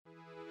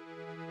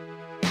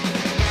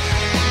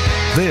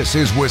This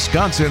is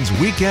Wisconsin's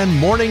Weekend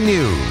Morning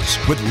News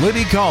with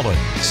Libby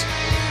Collins.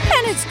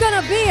 And it's going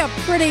to be a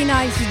pretty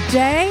nice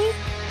day,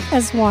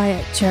 as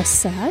Wyatt just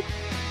said.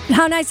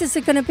 How nice is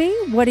it going to be?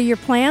 What are your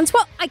plans?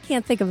 Well, I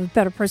can't think of a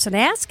better person to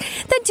ask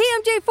than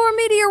TMJ4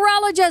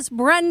 meteorologist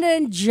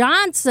Brendan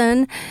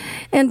Johnson.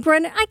 And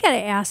Brendan, I got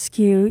to ask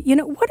you,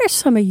 what are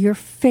some of your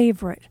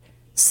favorite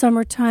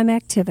summertime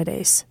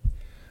activities?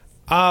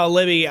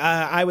 Libby,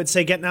 I would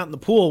say getting out in the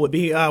pool would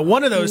be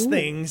one of those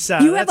things.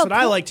 That's what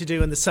I like to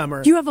do in the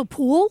summer. Do you have a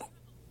pool?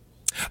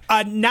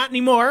 Not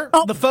anymore.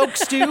 Oh. The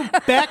folks do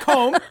back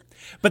home.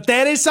 But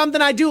that is something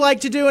I do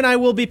like to do, and I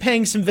will be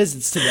paying some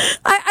visits to that.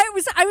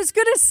 I was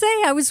going to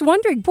say, I was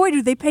wondering, boy,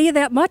 do they pay you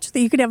that much that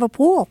you could have a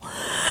pool?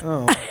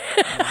 Oh.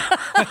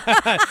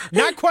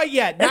 Not quite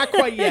yet.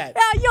 Yeah,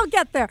 you'll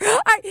get there. All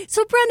right,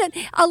 so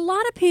Brendan, a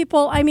lot of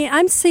people,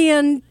 I'm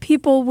seeing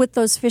people with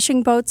those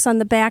fishing boats on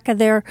the back of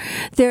their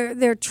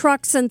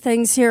trucks and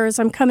things here as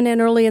I'm coming in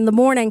early in the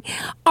morning.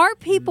 Are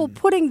people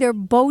putting their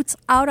boats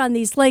out on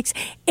these lakes?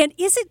 And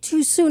is it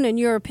too soon, in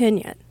your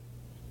opinion?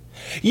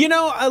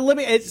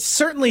 Libby, it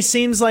certainly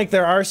seems like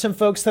there are some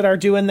folks that are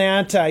doing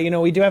that.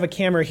 We do have a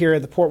camera here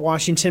at the Port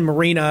Washington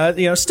Marina.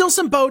 Still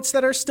some boats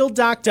that are still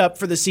docked up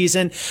for the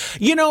season.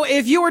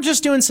 If you were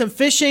just doing some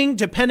fishing,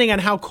 depending on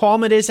how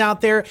calm it is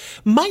out there,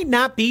 might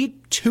not be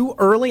too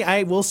early.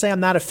 I will say I'm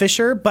not a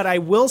fisher, but I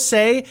will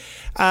say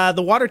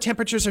the water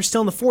temperatures are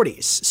still in the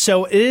 40s.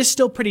 So it is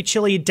still pretty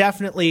chilly. You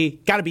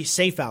definitely got to be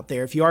safe out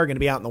there if you are going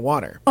to be out in the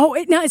water. Oh,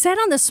 now is that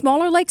on the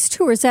smaller lakes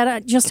too, or is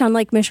that just on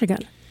Lake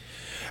Michigan?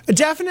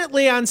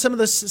 Definitely on some of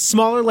the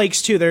smaller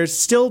lakes, too. They're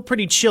still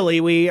pretty chilly.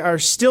 We are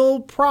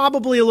still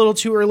probably a little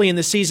too early in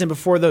the season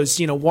before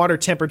those, water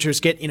temperatures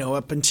get,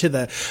 up into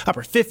the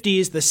upper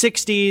 50s, the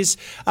 60s.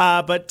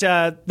 But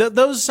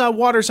those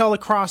waters all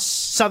across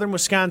southern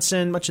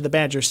Wisconsin, much of the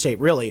Badger State,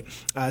 really,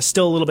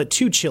 still a little bit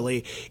too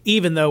chilly,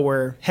 even though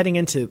we're heading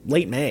into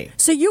late May.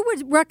 So you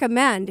would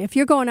recommend, if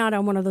you're going out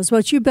on one of those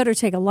boats, you better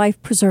take a life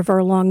preserver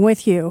along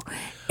with you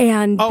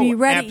and be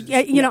ready.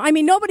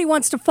 Nobody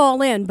wants to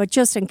fall in, but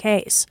just in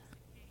case.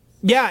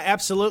 Yeah,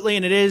 absolutely.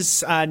 And it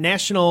is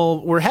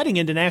we're heading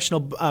into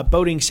National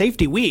Boating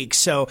Safety Week.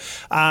 So,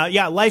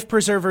 life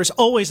preservers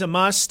always a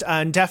must,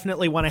 and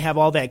definitely want to have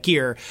all that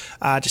gear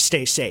to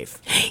stay safe.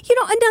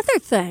 Another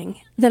thing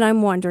that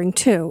I'm wondering,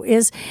 too,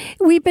 is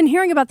we've been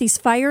hearing about these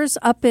fires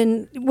up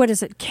in,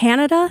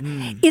 Canada?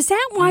 Is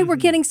that why we're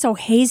getting so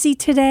hazy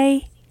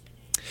today?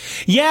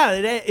 Yeah,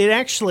 it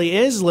actually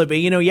is,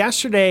 Libby.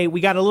 Yesterday we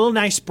got a little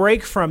nice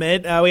break from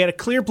it. We had a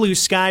clear blue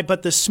sky,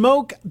 but the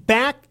smoke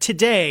back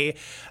today,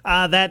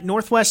 that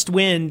northwest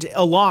wind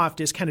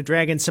aloft is kind of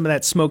dragging some of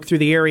that smoke through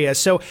the area.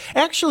 So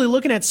actually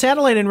looking at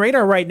satellite and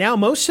radar right now,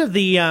 most of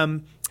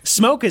the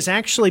smoke is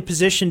actually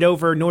positioned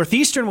over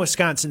northeastern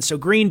Wisconsin. So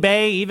Green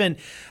Bay, even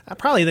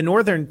probably the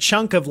northern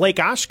chunk of Lake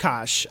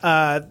Oshkosh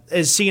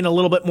is seeing a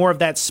little bit more of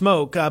that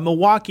smoke.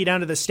 Milwaukee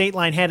down to the state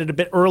line had it a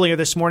bit earlier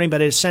this morning, but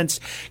it has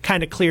since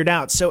kind of cleared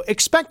out. So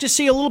expect to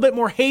see a little bit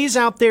more haze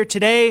out there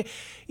today,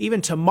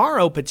 even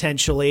tomorrow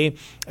potentially,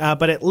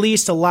 but at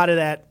least a lot of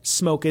that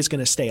smoke is going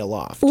to stay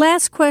aloft.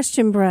 Last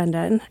question,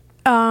 Brendan.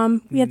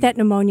 We had that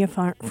pneumonia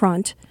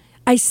front.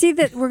 I see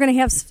that we're going to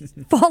have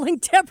falling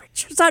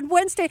temperatures on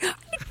Wednesday.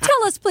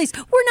 Tell us, please,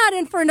 we're not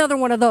in for another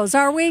one of those,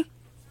 are we?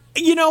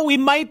 We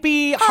might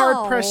be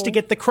hard-pressed to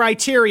get the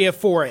criteria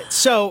for it.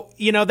 So,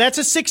 that's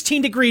a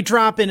 16-degree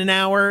drop in an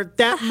hour.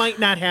 That might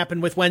not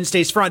happen with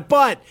Wednesday's front.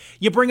 But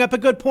you bring up a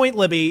good point,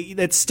 Libby.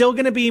 It's still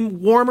going to be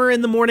warmer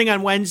in the morning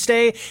on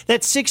Wednesday.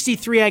 That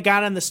 63 I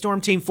got on the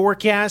Storm Team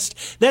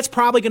forecast, that's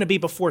probably going to be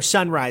before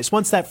sunrise.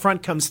 Once that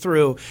front comes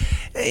through,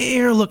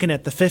 you're looking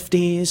at the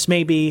 50s,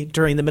 maybe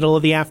during the middle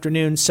of the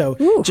afternoon. So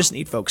just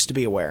need folks to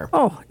be aware.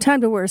 Oh,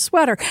 time to wear a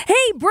sweater.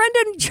 Hey,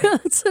 Brendan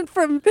Johnson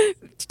from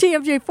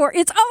TMJ4.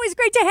 It's always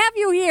great to have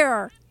you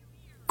here.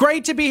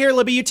 Great to be here,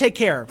 Libby. You take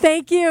care.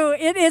 Thank you.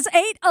 It is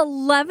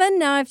 8:11.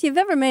 Now, if you've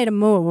ever made a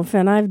move,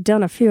 and I've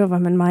done a few of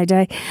them in my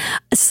day,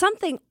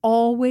 something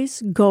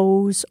always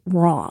goes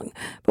wrong.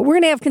 But we're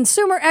going to have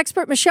consumer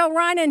expert Michelle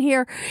Reinen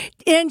here,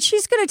 and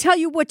she's going to tell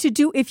you what to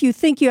do if you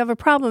think you have a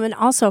problem, and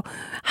also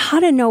how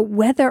to know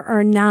whether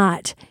or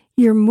not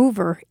your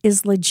mover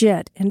is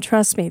legit. And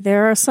trust me,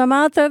 there are some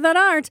out there that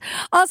aren't.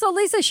 Also,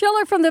 Lisa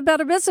Schiller from the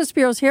Better Business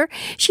Bureau is here.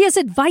 She has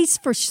advice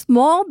for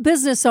small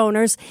business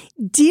owners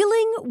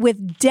dealing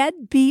with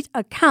deadbeat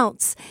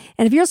accounts.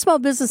 And if you're a small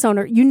business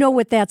owner, you know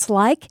what that's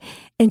like.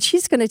 And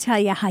she's going to tell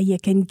you how you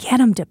can get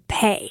them to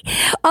pay.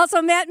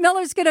 Also, Matt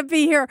Miller's going to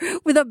be here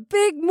with a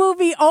big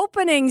movie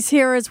openings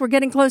here as we're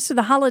getting close to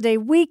the holiday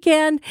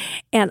weekend.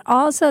 And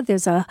also,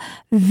 there's a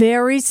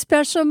very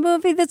special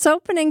movie that's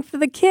opening for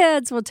the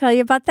kids. We'll tell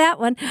you about that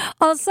one.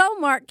 Also,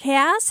 Mark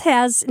Cass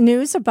has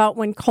news about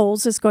when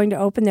Kohl's is going to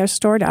open their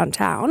store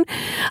downtown.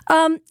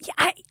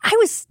 I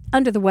was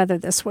under the weather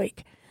this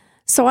week.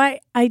 So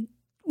I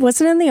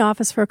wasn't in the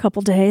office for a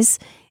couple days.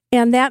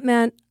 And that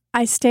meant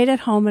I stayed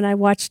at home and I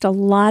watched a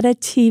lot of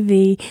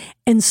TV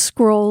and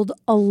scrolled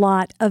a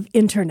lot of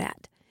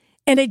internet.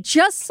 And it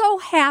just so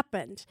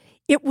happened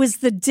it was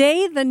the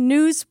day the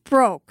news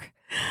broke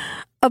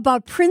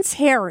about Prince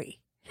Harry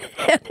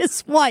and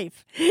his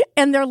wife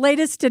and their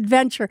latest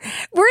adventure.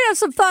 We're going to have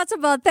some thoughts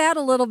about that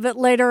a little bit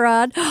later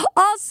on.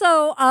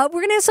 Also,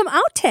 we're going to have some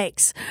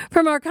outtakes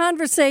from our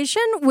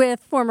conversation with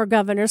former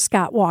Governor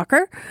Scott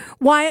Walker.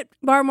 Wyatt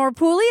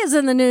Barmore-Pooley is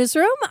in the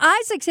newsroom.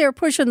 Isaac's here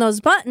pushing those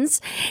buttons.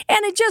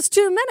 And in just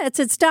 2 minutes,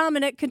 it's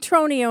Dominic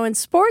Cotroneo in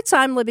sports.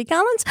 I'm Libby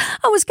Collins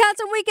on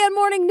Wisconsin Weekend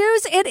Morning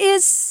News. It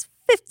is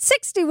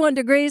 61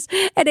 degrees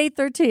at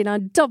 8:13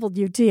 on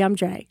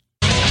WTMJ.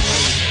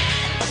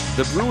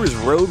 The Brewers'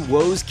 road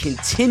woes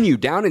continue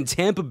down in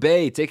Tampa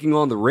Bay, taking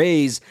on the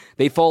Rays.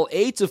 They fall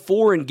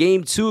 8-4 in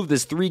Game 2 of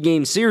this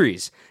 3-game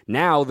series.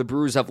 Now, the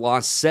Brewers have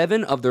lost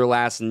 7 of their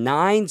last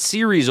 9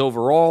 series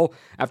overall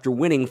after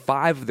winning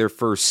 5 of their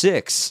first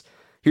 6.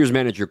 Here's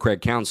manager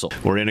Craig Counsell.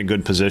 We're in a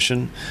good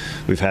position.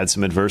 We've had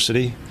some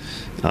adversity.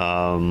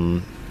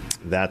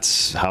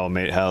 That's how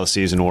the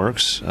season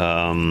works,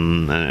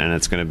 and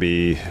it's going to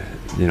be,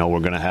 we're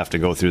going to have to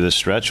go through this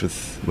stretch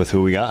with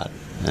who we got,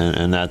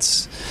 and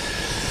that's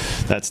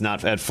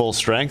not at full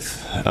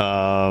strength,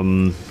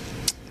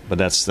 but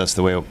that's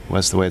the way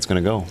it's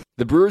going to go.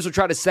 The Brewers will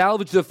try to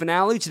salvage the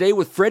finale today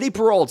with Freddie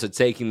Peralta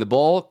taking the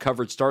ball.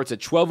 Coverage starts at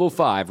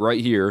 12:05 right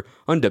here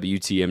on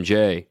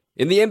WTMJ.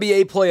 In the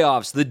NBA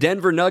playoffs, the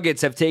Denver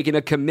Nuggets have taken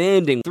a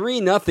commanding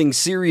 3-0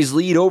 series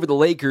lead over the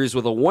Lakers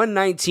with a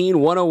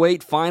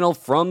 119-108 final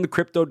from the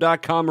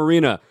Crypto.com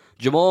arena.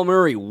 Jamal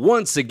Murray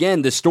once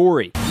again the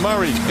story.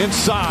 Murray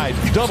inside,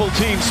 double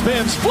team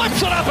spins,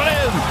 flips it up and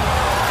in.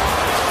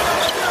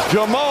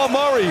 Jamal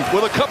Murray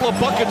with a couple of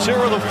buckets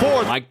here in the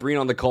fourth. Mike Breen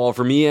on the call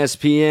from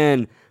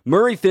ESPN.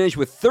 Murray finished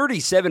with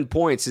 37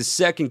 points, his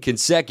second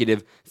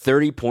consecutive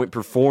 30-point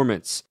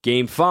performance.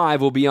 Game 5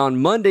 will be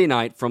on Monday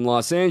night from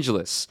Los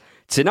Angeles.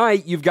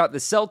 Tonight, you've got the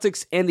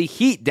Celtics and the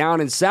Heat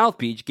down in South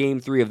Beach, Game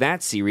 3 of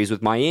that series,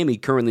 with Miami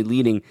currently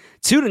leading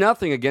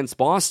 2-0 against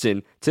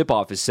Boston.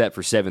 Tip-off is set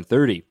for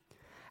 7:30.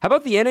 How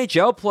about the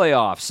NHL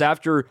playoffs?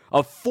 After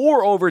a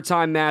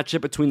 4-overtime matchup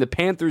between the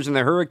Panthers and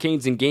the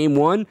Hurricanes in Game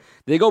 1,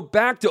 they go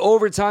back to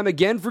overtime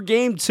again for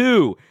Game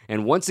 2.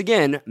 And once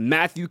again,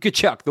 Matthew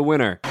Tkachuk, the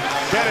winner.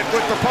 Bennett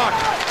with the puck.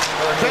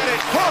 Bennett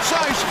cross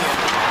ice.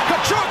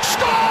 Tkachuk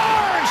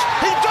scores!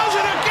 He does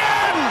it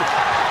again!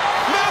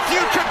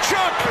 Matthew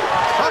Tkachuk,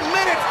 a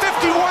minute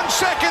 51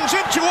 seconds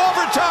into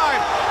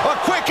overtime. A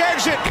quick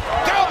exit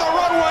down the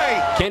runway.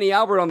 Kenny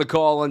Albert on the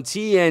call on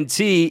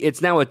TNT.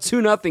 It's now a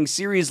 2-0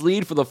 series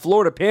lead for the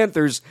Florida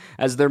Panthers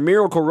as their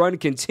miracle run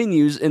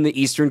continues in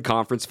the Eastern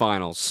Conference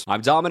Finals.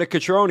 I'm Dominic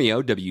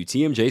Cotroneo,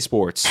 WTMJ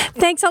Sports.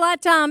 Thanks a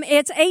lot, Tom.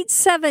 It's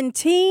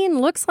 8:17.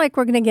 Looks like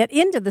we're going to get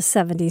into the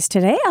 70s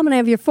today. I'm going to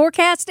have your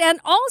forecast, and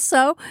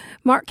also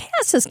Mark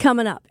Cass is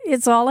coming up.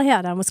 It's all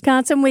ahead on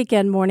Wisconsin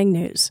Weekend Morning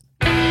News.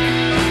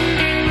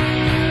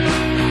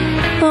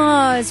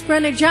 Oh, as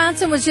Brenda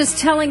Johnson was just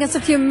telling us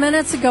a few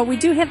minutes ago, we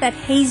do have that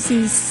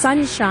hazy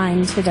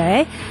sunshine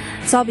today.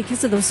 It's all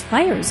because of those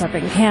fires up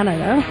in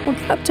Canada. We'll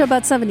get up to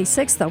about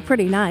 76, though.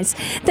 Pretty nice.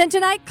 Then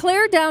tonight,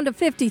 clear down to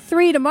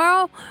 53.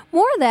 Tomorrow,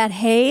 more of that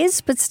haze,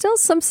 but still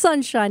some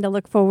sunshine to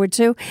look forward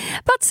to.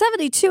 About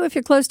 72 if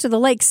you're close to the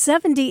lake,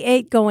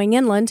 78 going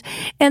inland.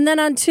 And then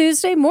on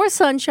Tuesday, more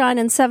sunshine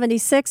and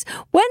 76.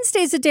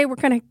 Wednesday's a day we're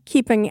kind of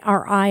keeping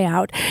our eye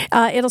out.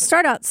 It'll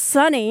start out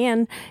sunny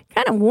and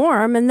kind of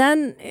warm, and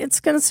then it's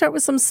going to start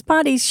with some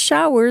spotty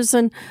showers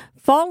and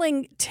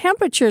falling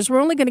temperatures.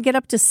 We're only going to get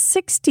up to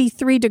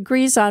 63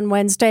 degrees on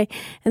Wednesday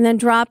and then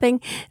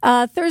dropping.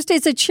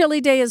 Thursday's a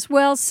chilly day as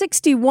well,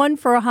 61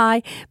 for a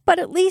high, but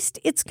at least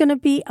it's going to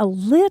be a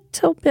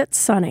little bit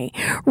sunny.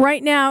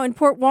 Right now in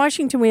Port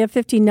Washington, we have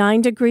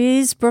 59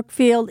 degrees.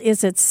 Brookfield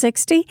is at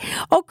 60.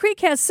 Oak Creek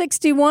has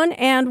 61,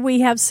 and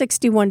we have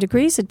 61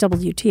 degrees at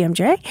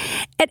WTMJ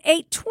at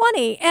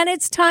 8:20. And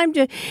it's time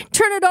to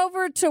turn it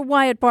over to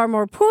Wyatt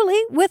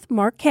Barmore-Pooley with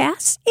Mark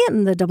Cass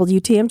in the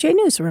WTMJ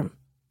newsroom.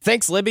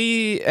 Thanks,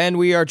 Libby, and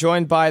we are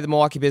joined by the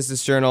Milwaukee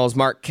Business Journal's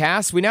Mark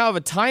Cass. We now have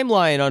a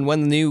timeline on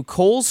when the new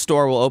Kohl's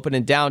store will open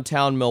in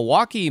downtown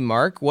Milwaukee.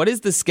 Mark, what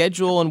is the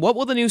schedule, and what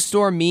will the new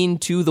store mean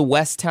to the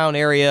West Town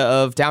area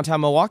of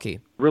downtown Milwaukee?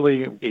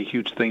 Really a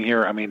huge thing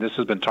here. I mean, this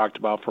has been talked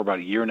about for about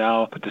a year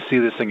now, but to see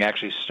this thing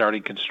actually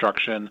starting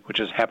construction, which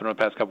has happened in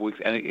the past couple of weeks,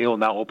 and it'll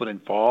now open in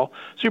fall.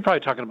 So you're probably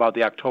talking about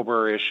the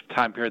October-ish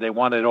time period. They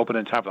wanted it open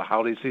in time for the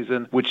holiday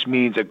season, which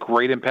means a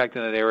great impact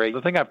in that area.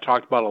 The thing I've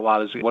talked about a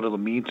lot is what it'll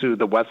mean to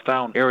the West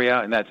Town area,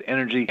 and that's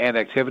energy and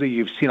activity.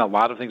 You've seen a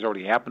lot of things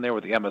already happen there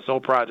with the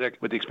MSO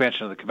project, with the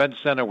expansion of the convention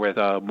center, with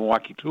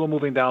Milwaukee Tool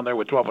moving down there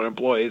with 1,200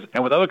 employees,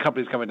 and with other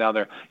companies coming down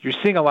there. You're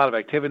seeing a lot of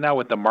activity now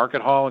with the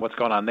market hall and what's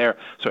going on there.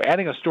 So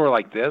adding a a store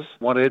like this,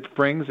 what it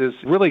brings is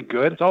really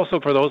good. It's also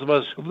for those of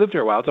us who've lived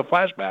here a while, it's a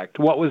flashback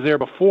to what was there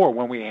before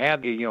when we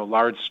had a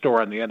large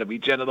store on the end of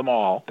each end of the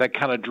mall that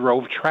kind of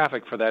drove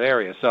traffic for that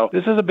area. So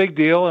this is a big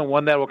deal and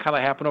one that will kind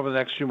of happen over the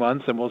next few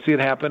months, and we'll see it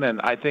happen.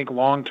 And I think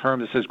long term,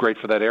 this is great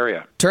for that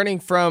area. Turning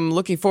from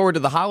looking forward to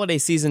the holiday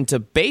season to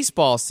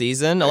baseball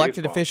season,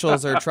 elected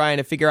officials are trying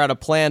to figure out a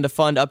plan to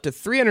fund up to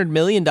 $300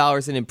 million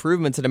in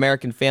improvements at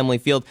American Family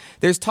Field.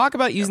 There's talk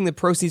about using the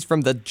proceeds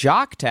from the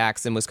jock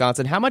tax in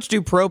Wisconsin. How much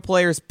do pro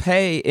players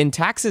pay in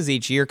taxes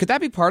each year? Could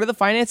that be part of the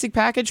financing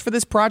package for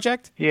this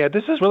project? Yeah,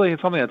 this is really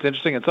something that's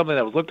interesting and something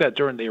that was looked at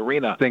during the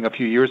arena thing a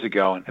few years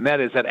ago, and that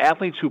is that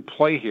athletes who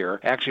play here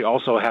actually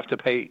also have to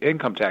pay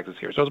income taxes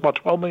here. So it's about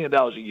 $12 million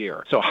a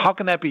year. So how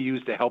can that be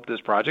used to help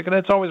this project? And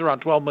it's always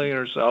around $12 million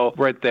or so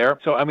right there.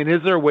 So, I mean,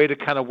 is there a way to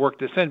kind of work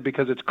this in?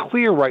 Because it's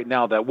clear right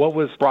now that what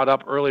was brought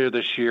up earlier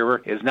this year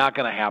is not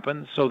going to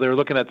happen. So they're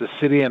looking at the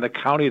city and the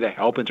county to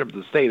help in terms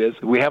of the state is.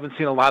 We haven't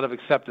seen a lot of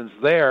acceptance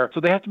there. So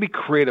they have to be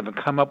creative and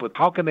come up with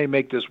how can they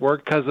make this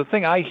work? Because the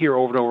thing I hear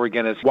over and over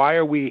again is why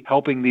are we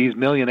helping these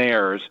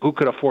millionaires who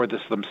could afford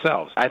this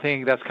themselves? I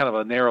think that's kind of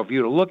a narrow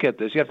view to look at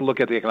this. You have to look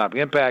at the economic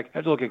impact. You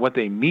have to look at what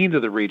they mean to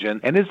the region.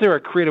 And is there a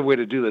creative way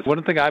to do this?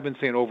 One thing I've been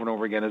saying over and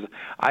over again is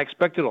I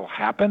expect it'll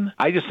happen.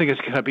 I just think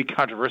it's going to be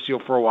controversial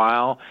for a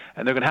while,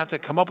 and they're going to have to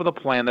come up with a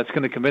plan that's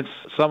going to convince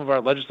some of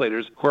our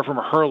legislators who are from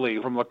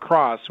Hurley, from La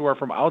Crosse, who are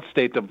from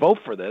outstate to vote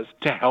for this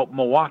to help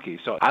Milwaukee.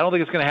 So I don't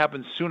think it's going to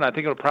happen soon. I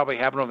think it'll probably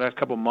happen over the next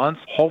couple of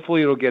months.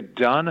 Hopefully it'll get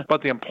done.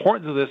 But the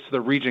importance of this to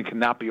the region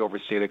cannot be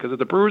overstated because if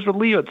the Brewers would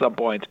leave at some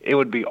point, it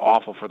would be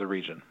awful for the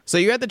region. So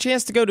you had the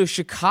chance to go to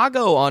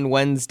Chicago on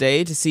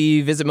Wednesday to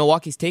visit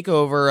Milwaukee's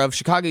takeover of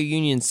Chicago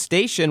Union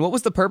Station. What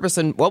was the purpose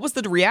and what was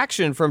the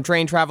reaction from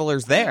train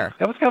travelers there?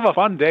 That was kind of a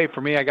fun day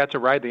for me. I got to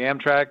ride the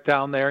Amtrak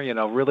down there,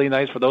 really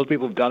nice for those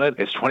people who've done it.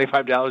 It's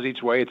 $25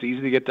 each way. It's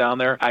easy to get down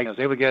there. I was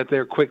able to get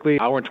there quickly,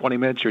 hour and 20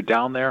 minutes, you're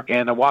down there.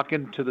 And I walk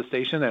into the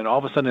station and all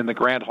of a sudden in the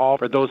Grand Hall,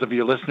 for those of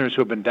you listeners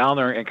who have been down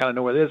there and kind of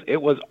know what it is,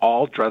 it was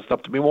all dressed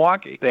up to be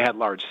Milwaukee. They had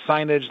large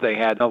signage. They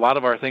had a lot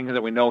of our things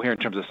that we know here in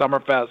terms of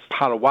Summerfest,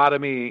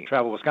 Potawatomi,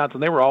 Travel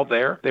Wisconsin. They were all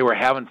there. They were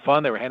having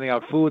fun. They were handing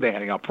out food. They were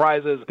handing out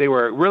prizes. They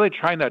were really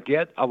trying to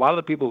get a lot of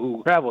the people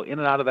who travel in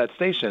and out of that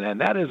station,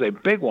 and that is a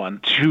big one,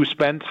 to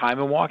spend time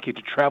in Milwaukee,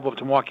 to travel up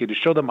to Milwaukee, to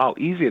show them how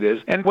easy it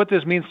is. And what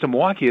this means to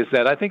Milwaukee is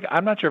that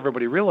I'm not sure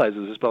everybody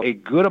realizes this, but a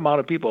good amount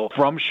of people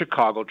from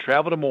Chicago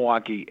travel to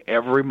Milwaukee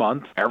every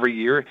month, every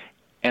year,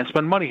 and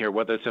spend money here,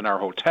 whether it's in our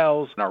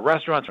hotels, in our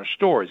restaurants, our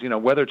stores,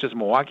 whether it's just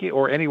Milwaukee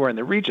or anywhere in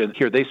the region,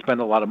 here they spend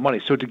a lot of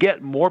money. So to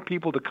get more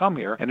people to come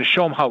here and to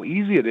show them how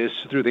easy it is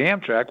through the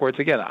Amtrak, where it's,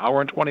 again, an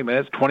hour and 20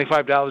 minutes,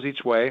 $25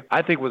 each way,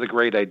 I think was a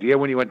great idea.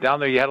 When you went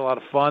down there, you had a lot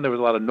of fun. There was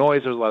a lot of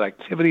noise. There was a lot of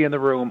activity in the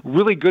room.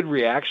 Really good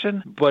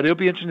reaction, but it'll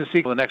be interesting to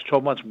see for the next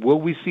 12 months,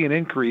 will we see an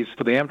increase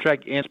for the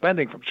Amtrak and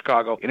spending from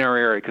Chicago in our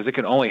area, because it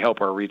can only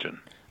help our region.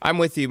 I'm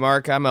with you,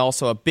 Mark. I'm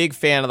also a big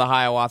fan of the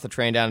Hiawatha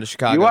train down to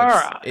Chicago. You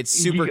are. It's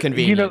super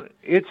convenient.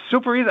 It's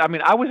super easy. I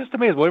mean, I was just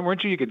amazed.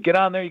 Weren't you? You could get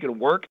on there. You could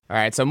work. All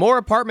right, so more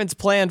apartments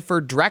planned for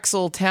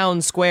Drexel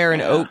Town Square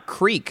and Oak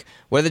Creek.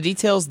 What are the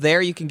details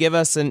there you can give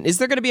us, and is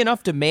there going to be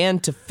enough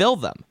demand to fill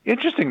them?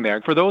 Interesting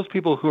there. For those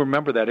people who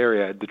remember that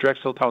area, the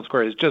Drexel Town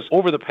Square is just,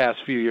 over the past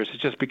few years,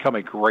 it's just become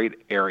a great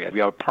area.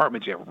 You have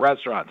apartments, you have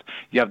restaurants,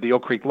 you have the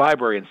Oak Creek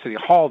Library and City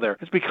Hall there.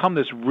 It's become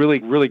this really,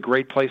 really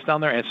great place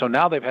down there, and so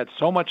now they've had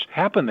so much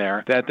happen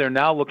there that they're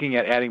now looking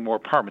at adding more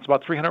apartments,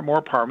 about 300 more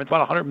apartments,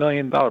 about a $100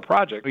 million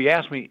project. If you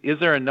ask me, is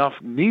there enough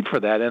need for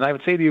that? And I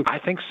would say to you, I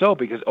think so,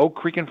 because Oak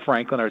Creek and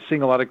Franklin are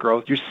seeing a lot of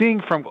growth. You're seeing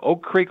from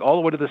Oak Creek all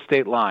the way to the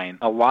state line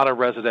a lot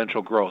of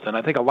residential growth. And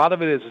I think a lot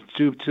of it is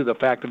due to the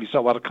fact that you saw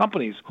a lot of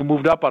companies who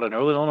moved up out of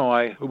Northern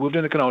Illinois, who moved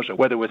into Kenosha,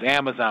 whether it was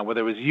Amazon,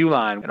 whether it was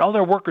Uline, and all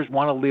their workers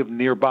want to live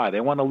nearby.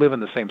 They want to live in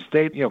the same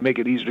state, make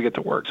it easier to get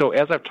to work. So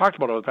as I've talked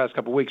about over the past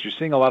couple of weeks, you're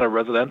seeing a lot of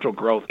residential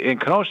growth in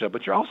Kenosha,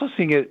 but you're also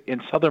seeing it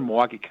in southern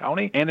Milwaukee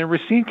County and in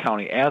Racine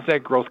County as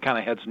that growth kind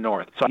of heads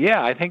north. So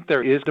yeah, I think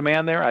there is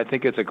demand there. I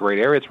think it's a great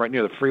area. It's right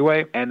near the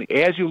freeway. And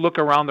as you look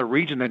around the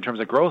region in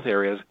terms of growth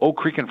areas, Oak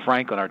Creek and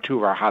Franklin are two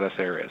of our hottest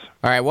areas.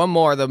 All right, one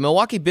more. The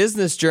Milwaukee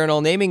Business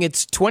Journal naming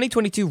its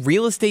 2022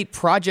 Real Estate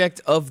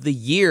Project of the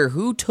Year.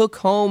 Who took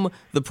home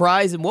the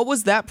prize, and what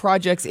was that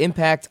project's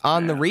impact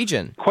on the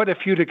region? Quite a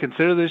few to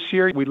consider this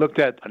year. We looked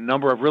at a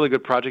number of really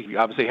good projects. You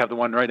obviously have the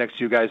one right next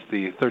to you guys,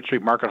 the 3rd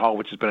Street Market Hall,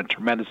 which has been a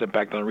tremendous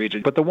impact on the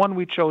region. But the one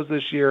we chose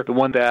this year, the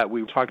one that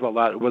we talked about a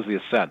lot, was the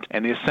Ascent.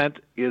 And the Ascent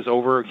is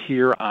over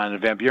here on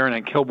Van Buren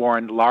and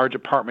Kilbourne, large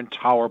apartment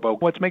tower.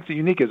 But what makes it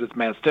unique is it's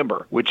mass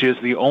timber, which is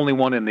the only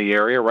one in the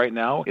area right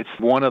now. It's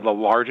one of the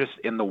largest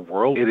in the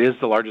world. It is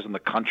the largest in the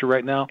country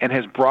right now, and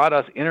has brought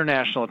us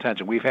international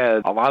attention. We've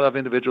had a lot of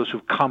individuals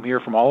who've come here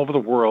from all over the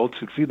world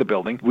to see the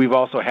building. We've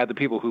also had the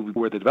people who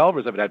were the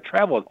developers of it have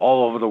traveled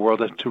all over the world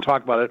to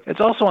talk about it.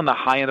 It's also on the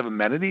high end of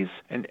amenities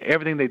and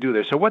everything they do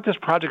there. So what this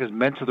project has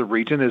meant to the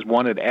region is,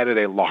 one, it added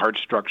a large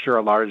structure,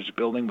 a large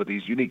building with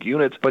these unique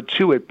units, but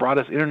two, it brought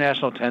us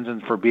international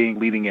attention for being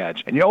leading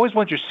edge. And you always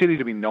want your city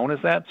to be be known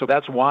as that. So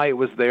that's why it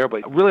was there.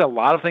 But really a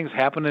lot of things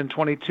happened in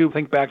 22.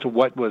 Think back to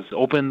what was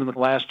open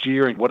last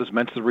year and what is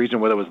meant to the region,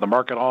 whether it was the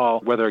Market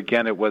Hall, whether,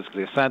 again, it was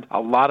the Ascent.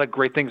 A lot of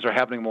great things are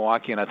happening in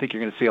Milwaukee, and I think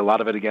you're going to see a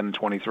lot of it again in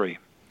 23.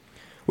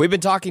 We've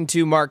been talking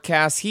to Mark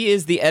Cass. He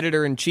is the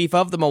editor-in-chief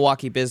of the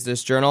Milwaukee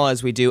Business Journal,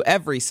 as we do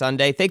every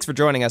Sunday. Thanks for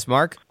joining us,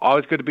 Mark.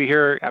 Always good to be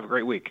here. Have a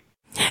great week.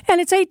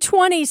 And it's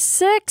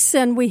 8:26,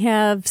 and we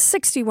have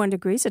 61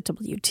 degrees at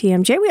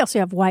WTMJ. We also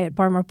have Wyatt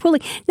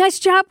Barmer-Pooley. Nice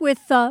job with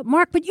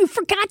Mark, but you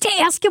forgot to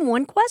ask him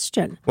one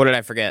question. What did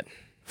I forget?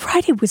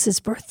 Friday was his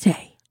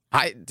birthday.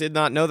 I did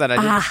not know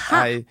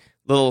that.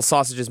 Little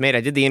Sausages Made. I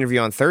did the interview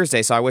on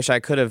Thursday, so I wish I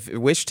could have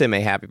wished him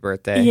a happy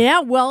birthday. Yeah,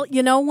 well,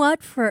 you know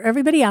what? For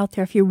everybody out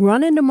there, if you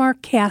run into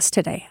Mark Cass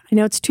today, I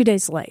know it's 2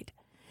 days late,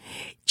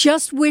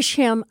 just wish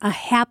him a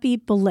happy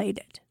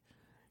belated.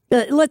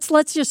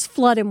 Let's just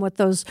flood him with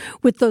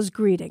those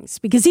greetings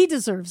because he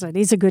deserves it.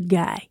 He's a good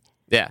guy.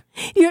 Yeah.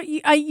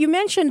 You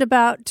mentioned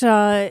about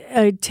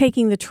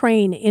taking the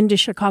train into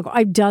Chicago.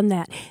 I've done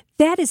that.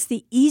 That is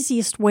the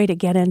easiest way to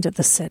get into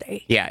the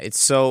city. Yeah,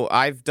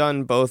 I've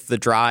done both the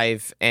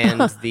drive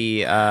and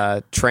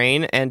the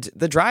train, and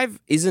the drive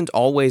isn't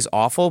always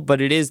awful, but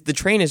the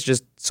train is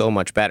just so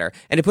much better.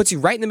 And it puts you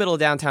right in the middle of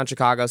downtown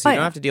Chicago, so you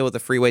don't have to deal with the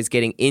freeways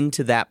getting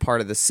into that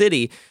part of the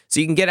city. So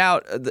you can get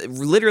out,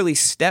 literally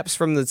steps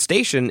from the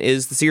station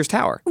is the Sears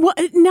Tower. Well,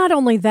 not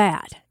only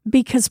that,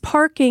 because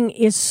parking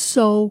is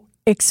so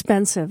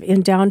expensive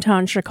in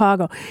downtown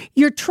Chicago.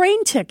 Your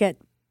train ticket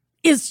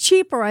is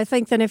cheaper, I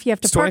think, than if you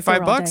have to park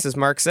there all day. $25, as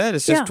Mark said.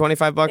 It's just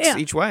 $25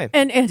 each way.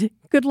 And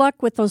good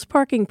luck with those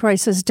parking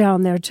prices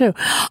down there, too.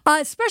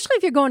 Especially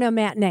if you're going to a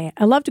matinee.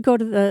 I love to go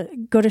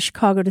to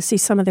Chicago to see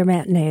some of their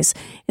matinees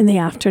in the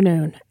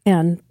afternoon.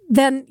 And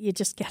then you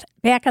just get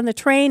back on the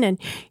train, and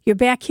you're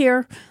back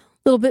here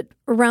a little bit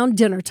around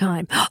dinner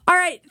time. All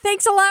right.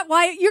 Thanks a lot,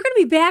 Wyatt. You're going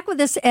to be back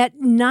with us at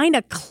 9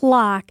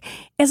 o'clock.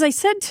 As I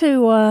said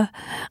to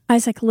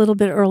Isaac a little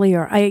bit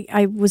earlier,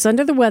 I was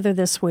under the weather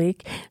this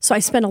week, so I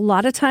spent a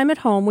lot of time at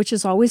home, which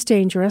is always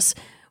dangerous,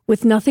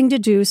 with nothing to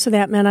do. So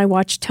that meant I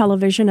watched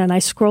television and I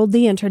scrolled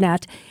the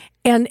internet.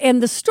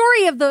 And the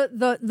story of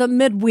the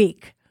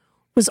midweek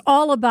was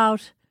all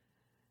about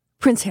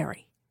Prince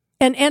Harry.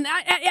 And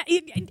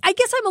I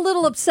guess I'm a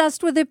little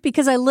obsessed with it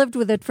because I lived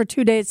with it for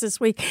 2 days this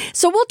week.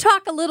 So we'll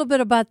talk a little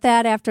bit about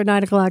that after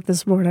 9 o'clock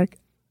this morning.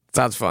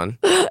 Sounds fun.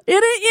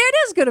 It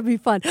is going to be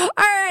fun. All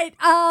right,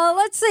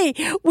 let's see.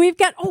 We've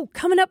got,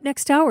 coming up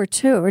next hour,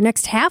 too, or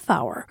next half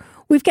hour,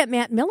 we've got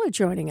Matt Miller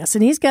joining us,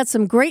 and he's got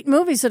some great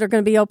movies that are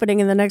going to be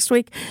opening in the next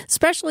week,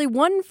 especially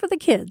one for the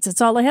kids.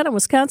 It's all ahead on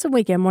Wisconsin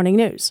Weekend Morning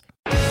News.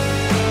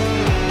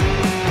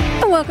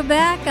 Welcome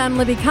back. I'm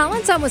Libby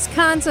Collins on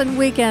Wisconsin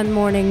Weekend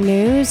Morning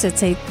News.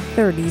 It's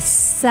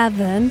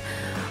 8:37.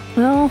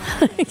 Well,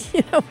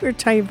 we're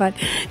talking about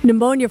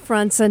pneumonia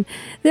fronts, and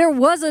there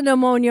was a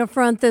pneumonia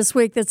front this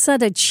week that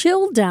sent a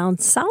chill down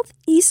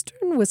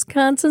southeastern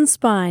Wisconsin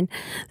spine.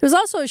 There's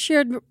also a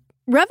shared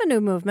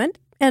revenue movement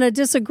and a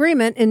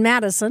disagreement in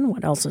Madison.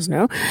 What else is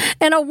new?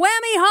 And a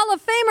whammy Hall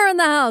of Famer in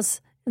the house,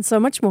 and so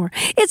much more.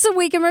 It's a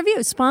Week in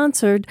Review,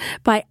 sponsored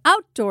by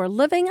Outdoor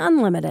Living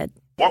Unlimited.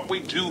 What we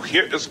do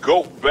here is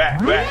go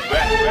back.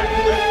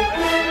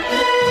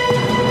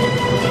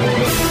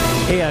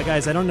 Hey,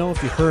 guys, I don't know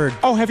if you heard.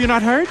 Oh, have you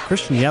not heard?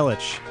 Christian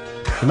Yelich.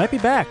 He might be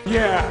back.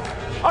 Yeah,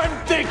 I'm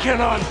thinking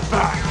on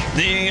back.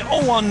 The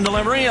 0-1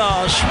 delivery,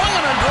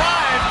 swinging a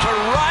drive to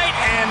right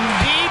and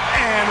deep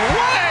and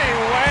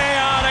way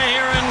out of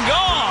here and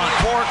gone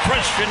for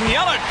Christian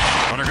Yelich.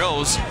 Runner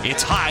goes,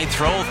 it's high,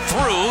 throw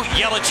through.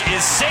 Yelich is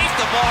safe,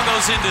 the ball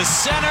goes into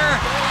center.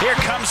 Here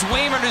comes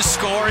Weimer to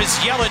score as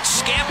Yelich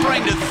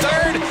scampering to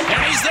third, and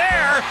he's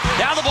there.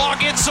 Now the ball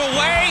gets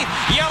away.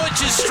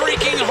 Yelich is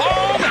streaking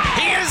home.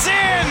 He is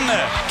in.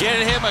 Get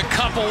him a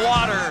cup of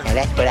water. And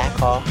that's what I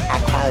call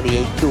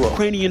high-quality A2.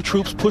 Ukrainian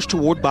troops push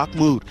toward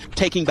Bakhmut,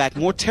 taking back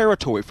more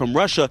territory from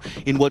Russia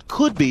in what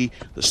could be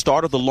the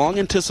start of the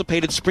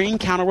long-anticipated spring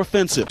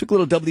counteroffensive. Took a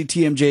little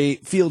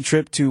WTMJ field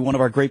trip to one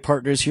of our great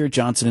partners here,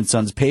 Johnson &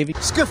 Sons Paving.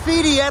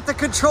 Scafidi at the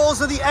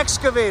controls of the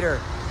excavator.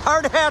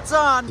 Hard hats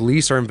on.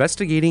 Police are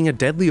investigating a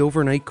deadly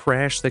overnight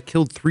crash that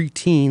killed 3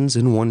 teens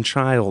and 1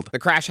 child. The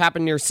crash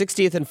happened near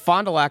 60th and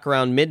Fond du Lac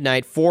around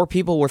midnight. 4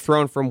 people were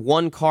thrown from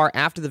one car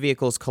after the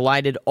vehicles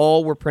collided.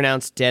 All were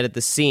pronounced dead at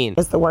the scene.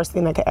 It's the worst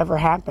thing that could ever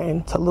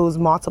happen, to lose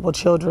multiple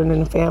children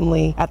and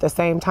family at the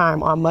same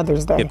time on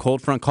Mother's Day. A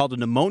cold front called a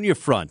pneumonia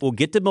front will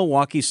get to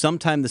Milwaukee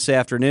sometime this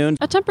afternoon.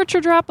 A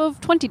temperature drop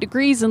of 20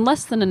 degrees in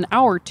less than an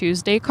hour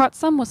Tuesday caught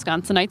some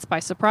Wisconsinites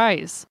by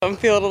surprise. I'm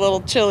feeling a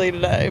little chilly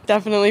today.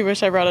 Definitely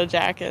wish I brought a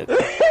jacket.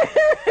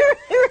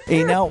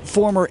 A now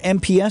former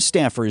MPS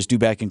staffer is due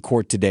back in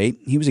court today.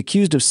 He was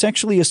accused of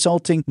sexually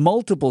assaulting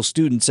multiple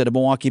students at a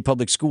Milwaukee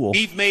public school.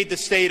 We've made the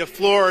state of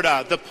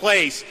Florida the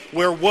place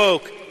where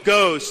woke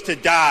goes to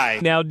die.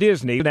 Now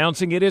Disney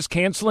announcing it is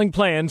canceling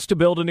plans to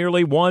build a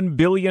nearly $1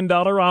 billion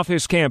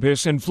office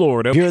campus in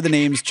Florida. Here are the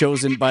names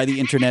chosen by the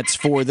internets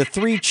for the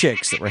 3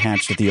 chicks that were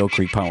hatched at the Oak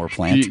Creek Power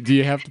Plant. Do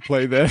you have to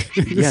play that?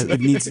 Yeah,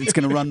 it's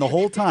going to run the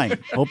whole time.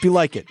 Hope you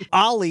like it.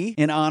 Ollie,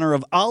 in honor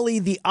of Ollie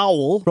the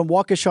Owl from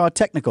Waukesha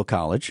Technical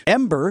College.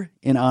 Ember,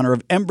 in honor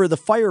of Ember the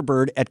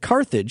Firebird at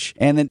Carthage.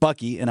 And then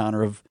Bucky, in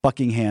honor of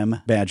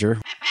Buckingham Badger.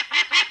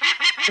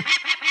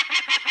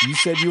 You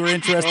said you were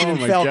interested in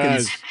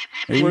Falcons.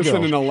 Worse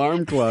than an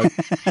alarm clock.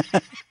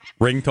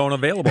 Ringtone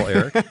available,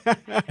 Eric.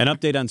 An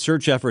update on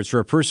search efforts for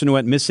a person who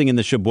went missing in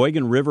the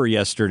Sheboygan River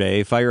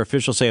yesterday. Fire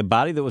officials say a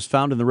body that was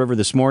found in the river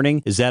this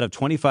morning is that of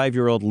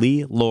 25-year-old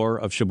Lee Lohr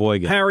of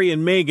Sheboygan. Harry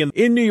and Meghan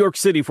in New York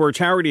City for a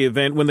charity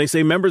event when they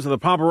say members of the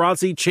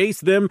paparazzi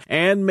chased them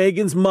and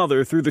Meghan's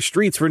mother through the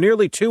streets for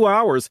nearly 2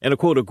 hours in a,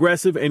 quote,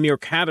 aggressive and near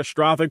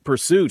catastrophic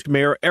pursuit.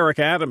 Mayor Eric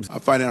Adams. I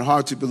find it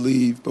hard to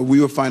believe, but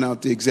we will find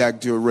out the exact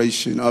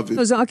duration of it.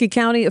 Milwaukee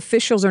County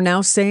officials are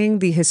now saying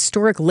the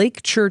historic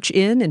Lake Church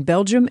Inn in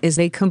Belgium is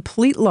a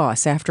complete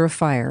loss after a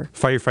fire.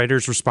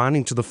 Firefighters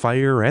responding to the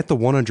fire at the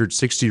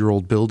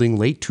 160-year-old building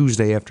late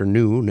Tuesday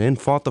afternoon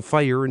and fought the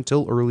fire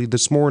until early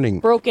this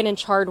morning. Broken and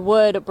charred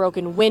wood,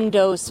 broken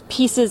windows,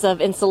 pieces of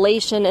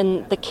insulation,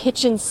 and the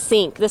kitchen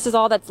sink. This is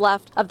all that's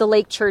left of the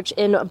Lake Church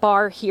Inn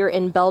bar here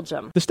in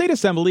Belgium. The State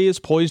Assembly is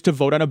poised to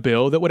vote on a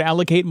bill that would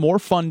allocate more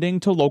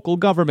funding to local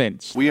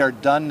governments. We are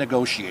done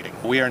negotiating.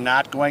 We are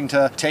not going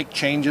to take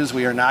changes.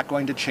 We are not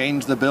going to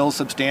change the bill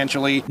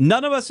substantially.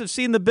 None of us have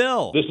seen the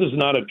bill. This is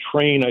not a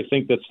train, I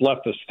think, that's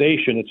left the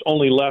station. It's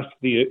only left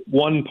the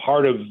one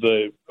part of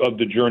the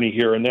journey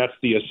here, and that's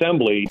the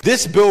assembly.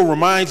 This bill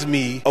reminds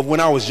me of when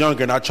I was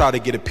younger and I tried to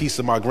get a piece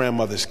of my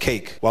grandmother's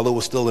cake while it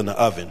was still in the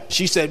oven.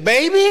 She said,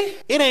 "Baby,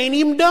 it ain't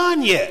even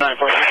done yet."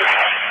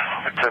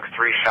 Took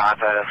 3 shots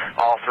at us.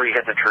 All 3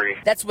 hit the tree.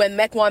 That's when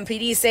Mequon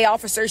PD say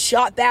officers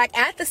shot back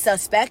at the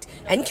suspect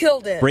and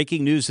killed him.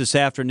 Breaking news this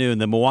afternoon.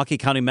 The Milwaukee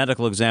County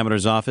Medical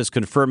Examiner's Office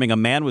confirming a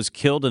man was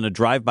killed in a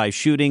drive-by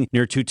shooting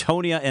near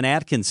Teutonia and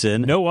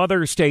Atkinson. No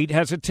other state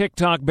has a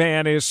TikTok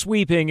ban as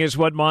sweeping as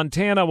what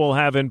Montana will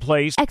have in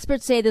place.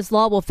 Experts say this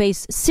law will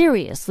face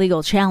serious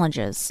legal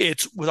challenges.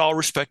 It's, with all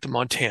respect to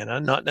Montana,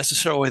 not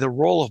necessarily the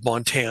role of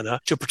Montana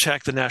to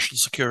protect the national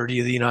security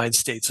of the United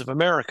States of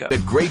America. A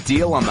great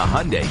deal on the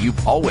Hyundai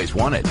you've always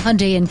wanted.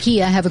 Hyundai and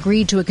Kia have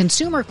agreed to a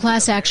consumer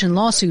class action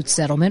lawsuit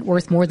settlement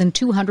worth more than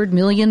 $200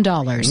 million.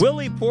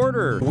 Willie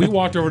Porter. We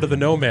walked over to the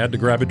Nomad to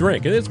grab a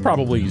drink, and it's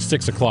probably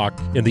 6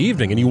 o'clock in the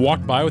evening, and you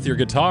walked by with your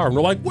guitar, and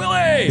we're like,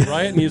 Willie,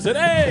 right? And you said,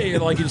 hey,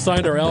 and like you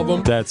signed our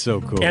album. That's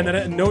so cool. And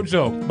then, no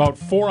joke, about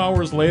 4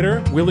 hours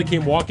later, Willie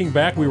came walking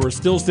back. We were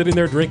still sitting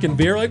there drinking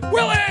beer, like,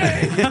 Willie!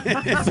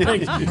 It's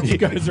like, you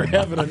guys are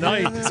having a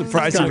night.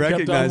 Surprised you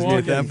recognized me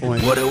at that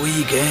point. What a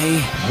week,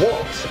 eh?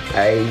 What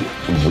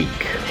a week.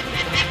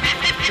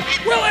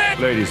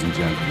 Ladies and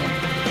gentlemen,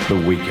 the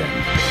weekend.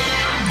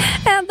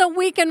 And the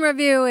Weekend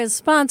Review is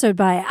sponsored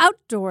by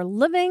Outdoor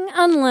Living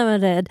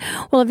Unlimited.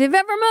 Well, if you've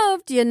ever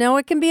moved, you know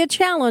it can be a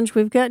challenge.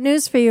 We've got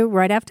news for you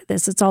right after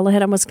this. It's all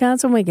ahead on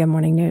Wisconsin Weekend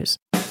Morning News.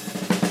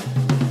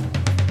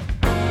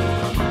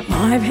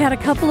 I've had a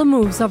couple of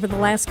moves over the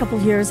last couple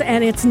of years,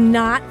 and it's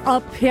not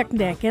a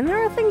picnic. And there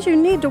are things you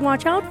need to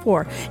watch out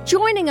for.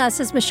 Joining us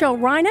is Michelle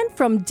Reinen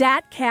from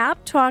DATCAP,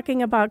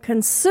 talking about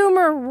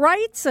consumer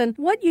rights and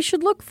what you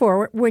should look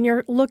for when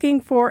you're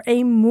looking for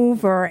a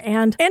mover.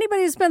 And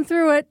anybody who's been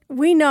through it,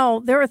 we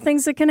know there are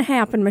things that can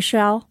happen,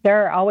 Michelle.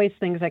 There are always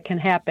things that can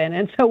happen.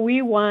 And so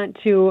we want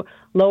to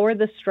lower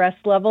the stress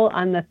level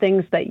on the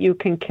things that you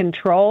can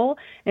control.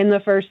 And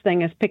the first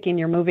thing is picking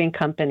your moving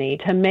company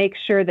to make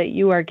sure that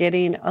you are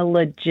getting a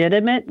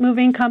legitimate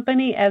moving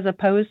company as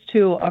opposed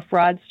to a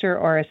fraudster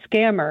or a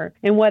scammer.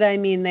 And what I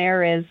mean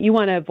there is you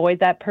want to avoid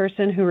that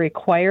person who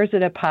requires a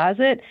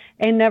deposit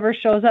and never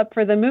shows up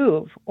for the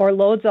move or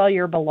loads all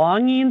your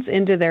belongings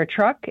into their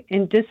truck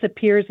and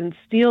disappears and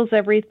steals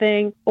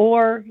everything.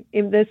 Or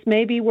if this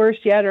may be worse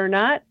yet or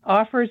not,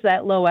 offers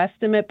that low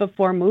estimate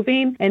before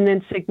moving and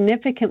then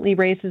significantly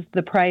raises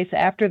the price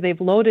after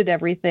they've loaded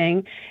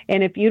everything,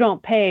 and if you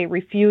don't pay,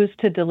 refuse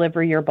to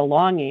deliver your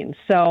belongings.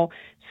 So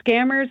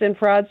scammers and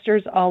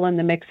fraudsters all in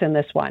the mix in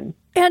this one.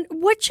 And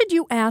what should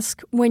you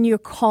ask when you're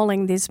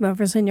calling these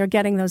movers and you're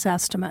getting those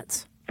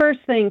estimates?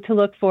 First thing to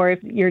look for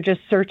if you're just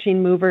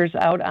searching movers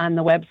out on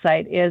the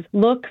website is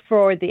look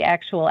for the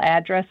actual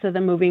address of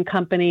the moving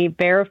company,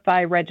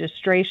 verify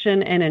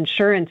registration and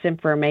insurance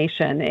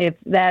information. If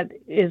that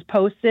is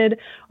posted,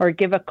 or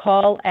give a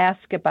call,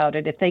 ask about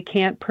it. If they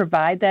can't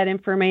provide that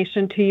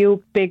information to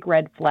you, big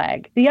red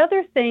flag. The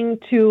other thing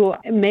to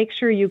make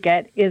sure you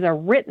get is a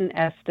written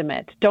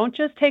estimate. Don't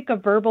just take a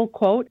verbal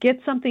quote. Get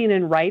something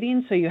in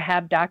writing so you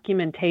have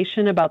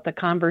documentation about the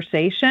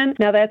conversation.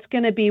 Now that's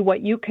going to be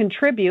what you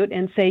contribute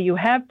and say say you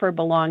have for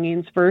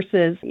belongings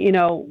versus,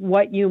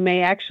 what you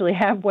may actually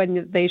have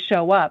when they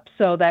show up.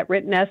 So that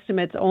written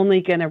estimate's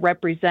only going to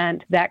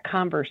represent that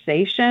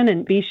conversation,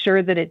 and be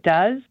sure that it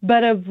does.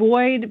 But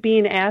avoid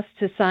being asked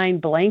to sign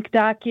blank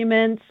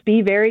documents.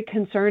 Be very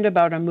concerned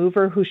about a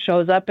mover who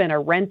shows up in a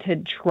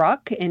rented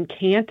truck and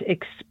can't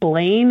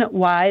explain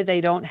why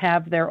they don't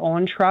have their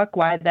own truck,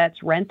 why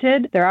that's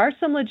rented. There are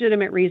some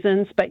legitimate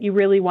reasons, but you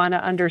really want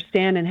to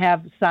understand and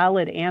have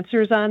solid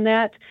answers on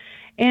that.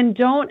 And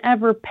don't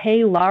ever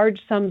pay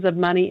large sums of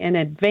money in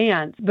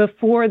advance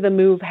before the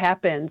move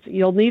happens.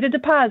 You'll need a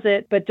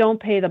deposit, but don't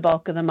pay the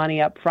bulk of the money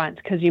up front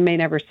because you may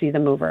never see the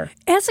mover.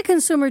 As a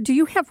consumer, do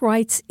you have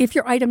rights if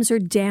your items are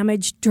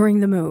damaged during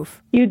the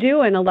move? You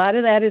do, and a lot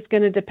of that is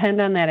going to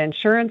depend on that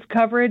insurance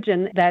coverage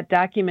and that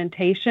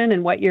documentation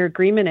and what your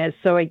agreement is.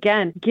 So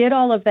again, get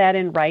all of that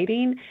in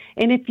writing.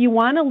 And if you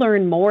want to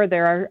learn more,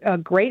 there are a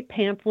great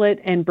pamphlet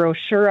and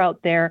brochure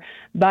out there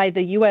by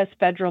the U.S.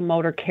 Federal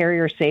Motor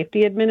Carrier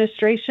Safety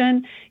Administration.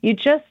 You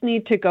just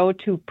need to go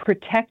to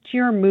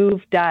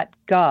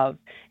protectyourmove.gov,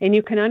 and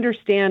you can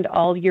understand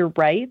all your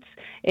rights,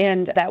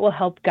 and that will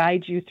help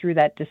guide you through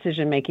that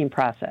decision-making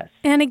process.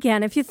 And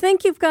again, if you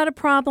think you've got a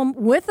problem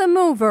with a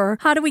mover,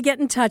 how do we get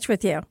in touch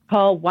with you?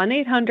 Call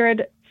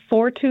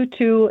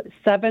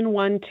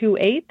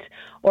 1-800-422-7128,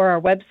 or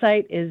our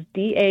website is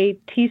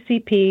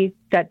datcp.wi.gov.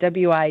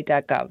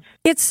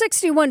 It's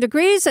 61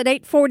 degrees at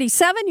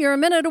 8:47. You're a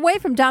minute away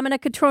from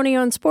Dominic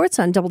Cotroneo in Sports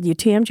on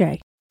WTMJ.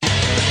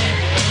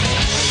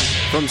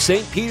 From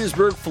St.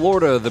 Petersburg,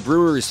 Florida, the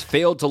Brewers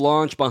failed to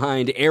launch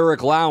behind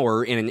Eric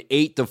Lauer in an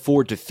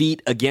 8-4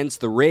 defeat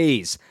against the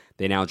Rays.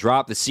 They now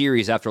drop the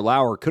series after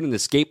Lauer couldn't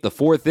escape the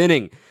fourth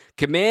inning.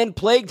 Command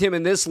plagued him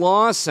in this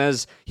loss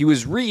as he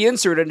was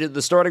reinserted into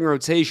the starting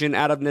rotation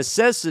out of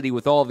necessity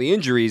with all the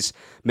injuries.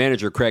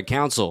 Manager Craig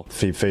Counsell.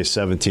 He faced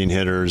 17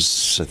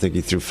 hitters. I think he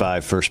threw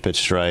 5 first pitch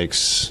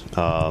strikes.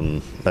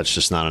 That's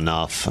just not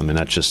enough. I mean,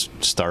 that's just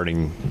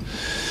starting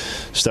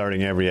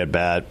every at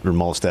bat or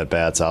most at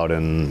bats out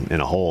in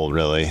a hole,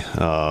 really,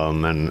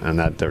 and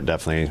that they're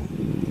definitely,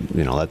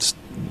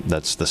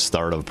 that's the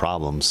start of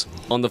problems.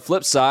 On the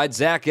flip side,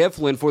 Zach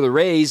Eflin for the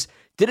Rays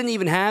didn't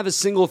even have a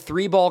single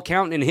 3-ball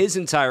count in his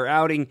entire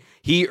outing.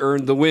 He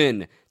earned the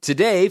win.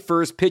 Today,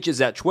 first pitch is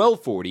at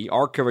 12:40.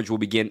 Our coverage will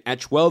begin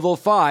at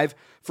 12:05.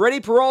 Freddie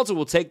Peralta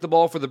will take the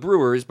ball for the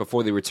Brewers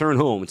before they return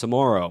home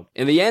tomorrow.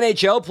 In the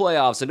NHL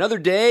playoffs, another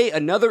day,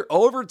 another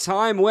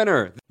overtime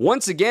winner.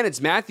 Once again, it's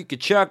Matthew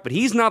Tkachuk, but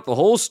he's not the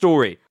whole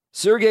story.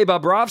 Sergei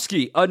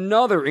Bobrovsky,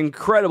 another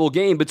incredible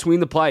game between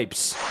the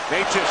pipes.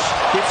 Natchez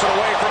keeps it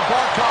away from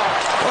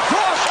Barkov.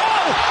 Across. Oh,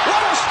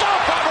 what a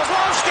stop by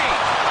Bobrovsky!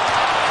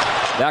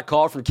 That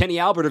call from Kenny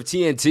Albert of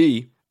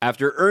TNT.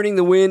 After earning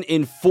the win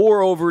in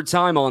 4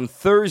 overtime on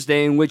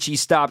Thursday, in which he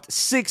stopped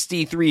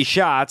 63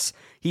 shots,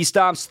 he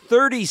stops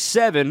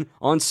 37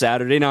 on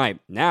Saturday night.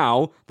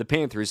 Now, the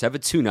Panthers have a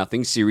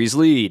 2-0 series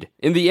lead.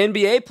 In the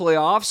NBA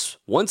playoffs,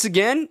 once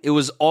again, it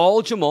was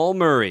all Jamal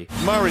Murray.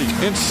 Murray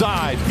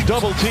inside,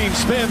 double team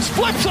spins,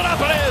 flips it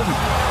up and in.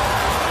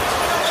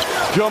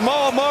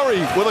 Jamal Murray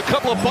with a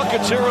couple of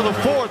buckets here in the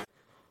fourth.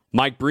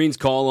 Mike Breen's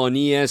call on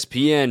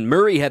ESPN.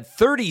 Murray had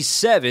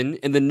 37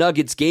 in the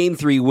Nuggets Game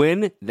 3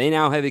 win. They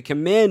now have a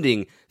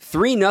commanding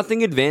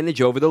 3-0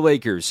 advantage over the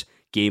Lakers.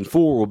 Game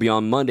 4 will be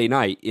on Monday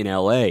night in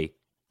L.A.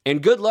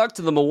 And good luck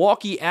to the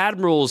Milwaukee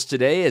Admirals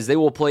today as they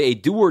will play a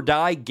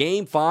do-or-die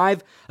Game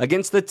 5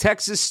 against the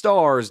Texas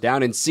Stars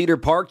down in Cedar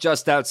Park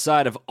just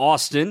outside of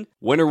Austin.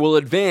 Winner will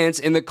advance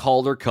in the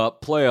Calder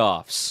Cup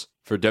playoffs.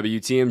 For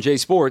WTMJ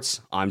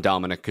Sports, I'm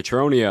Dominic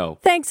Cotroneo.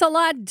 Thanks a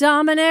lot,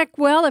 Dominic.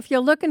 Well, if you're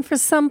looking for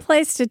some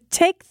place to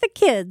take the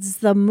kids,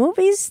 the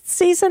movies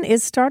season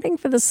is starting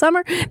for the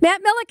summer.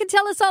 Matt Miller can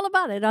tell us all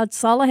about it.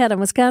 It's all ahead on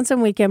Wisconsin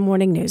Weekend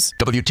Morning News.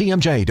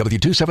 WTMJ,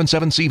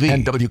 W277CV,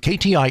 and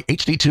WKTI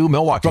HD2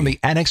 Milwaukee from the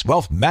Annex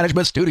Wealth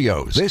Management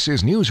Studios. This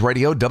is News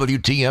Radio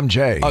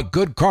WTMJ, a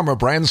Good Karma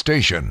brand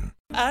station.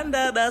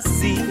 Under the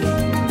sea.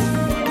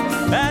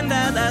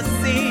 Under the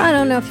sea. I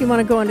don't know if you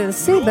want to go under the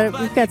sea, but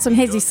we've got some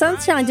hazy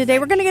sunshine today.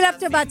 We're going to get up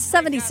to about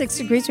 76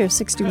 degrees. We have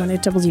 61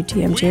 at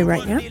WTMJ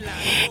right now.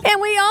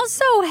 And we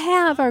also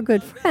have our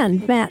good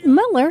friend, Matt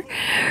Miller,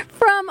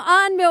 from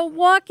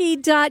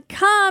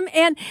onmilwaukee.com.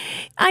 And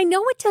I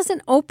know it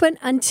doesn't open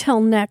until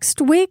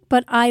next week,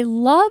 but I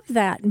love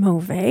that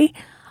movie.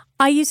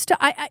 I used to,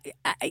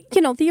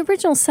 the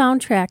original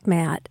soundtrack,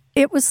 Matt,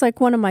 it was like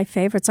one of my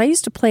favorites. I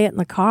used to play it in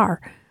the car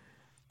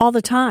all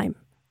the time.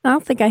 I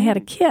don't think I had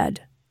a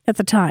kid at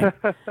the time,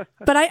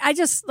 but I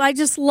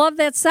just love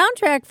that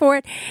soundtrack for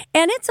it,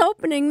 and it's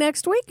opening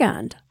next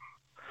weekend.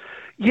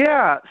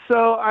 Yeah,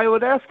 so I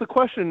would ask the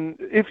question,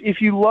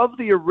 if you love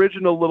the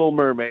original Little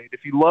Mermaid,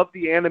 if you love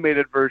the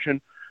animated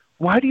version,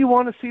 why do you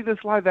want to see this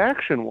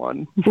live-action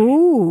one?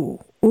 Ooh,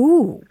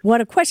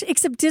 what a question.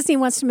 Except Disney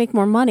wants to make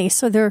more money,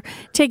 so they're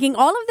taking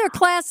all of their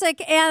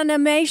classic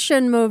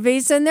animation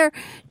movies, and they're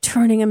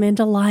turning them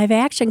into live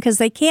action because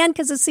they can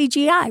because of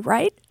CGI,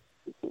 right?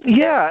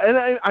 Yeah,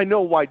 and I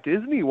know why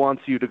Disney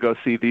wants you to go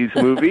see these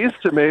movies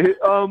to me,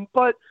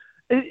 but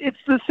it's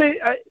the same.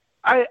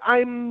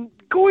 I'm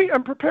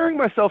preparing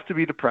myself to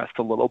be depressed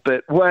a little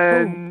bit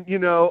when,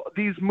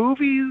 these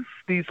movies,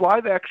 these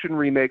live action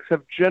remakes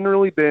have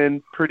generally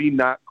been pretty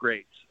not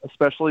great,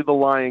 especially the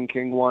Lion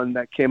King one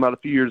that came out a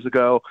few years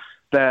ago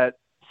that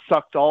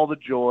sucked all the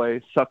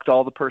joy, sucked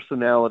all the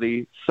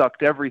personality,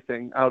 sucked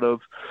everything out of,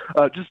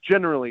 just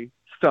generally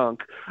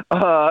stunk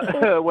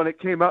when it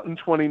came out in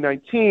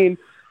 2019.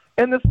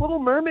 And this Little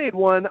Mermaid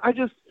one,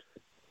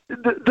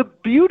 the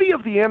beauty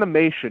of the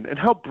animation and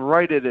how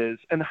bright it is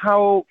and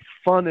how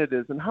fun it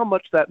is and how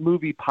much that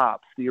movie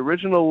pops, the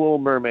original Little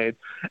Mermaid.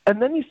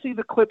 And then you see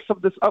the clips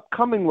of this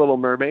upcoming Little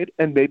Mermaid,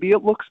 and maybe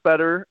it looks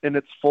better in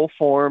its full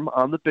form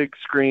on the big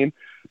screen,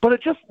 but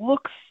it just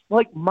looks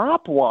like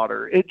mop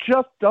water. It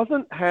just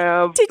doesn't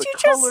have Did you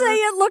just say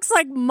it looks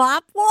like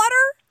mop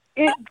water?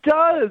 It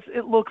does.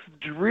 It looks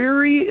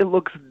dreary. It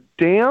looks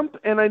damp,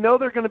 and I know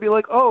they're going to be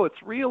like, "Oh,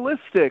 it's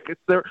realistic.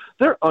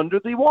 They're under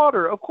the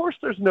water. Of course,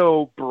 there's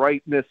no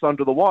brightness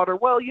under the water."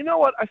 Well, you know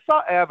what? I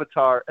saw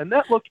Avatar, and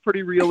that looked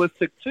pretty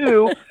realistic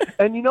too.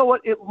 And you know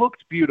what? It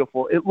looked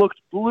beautiful. It looked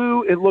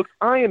blue.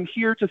 I am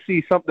here to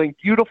see something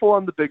beautiful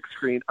on the big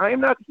screen. I am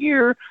not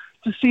here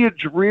to see a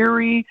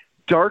dreary,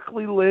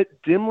 darkly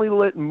lit, dimly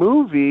lit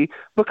movie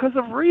because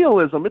of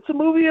realism. It's a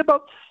movie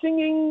about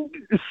singing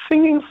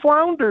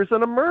flounders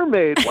and a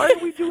mermaid. Why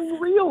are we doing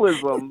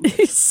realism?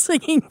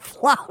 Singing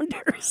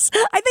flounders.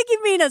 I think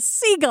you mean a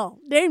seagull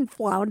named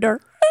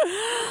Flounder.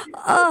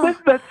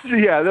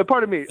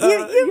 Pardon me.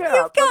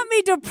 You've got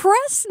me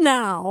depressed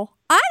now.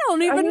 I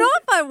don't even know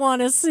if I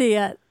want to see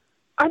it.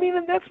 I mean,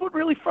 and that's what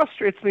really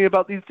frustrates me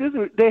about these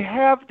Disney. They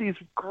have these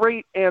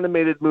great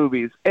animated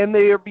movies, and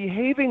they are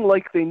behaving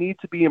like they need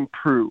to be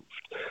improved.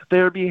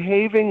 They're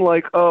behaving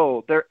like,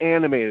 oh, they're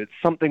animated.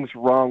 Something's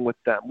wrong with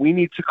them. We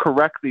need to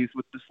correct these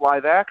with this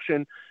live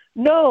action.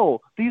 No,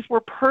 these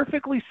were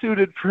perfectly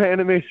suited for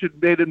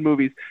animated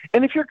movies.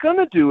 And if you're going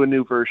to do a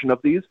new version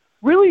of these,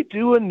 really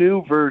do a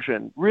new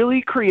version.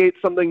 Really create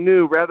something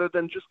new rather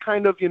than just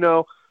kind of,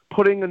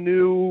 putting a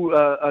new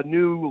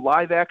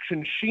live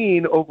action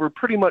sheen over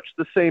pretty much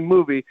the same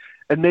movie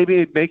and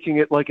maybe making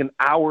it like an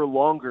hour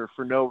longer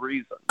for no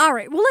reason. All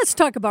right, well, let's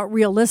talk about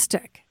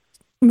realistic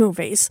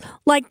movies.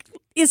 Like,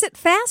 is it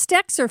Fast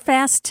X or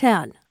Fast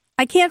 10?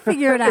 I can't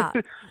figure it out.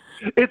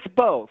 It's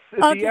both.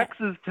 Okay. The X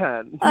is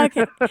 10.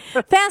 Okay.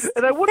 Fast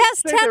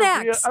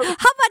 10X. How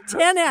about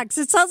 10X?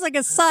 It sounds like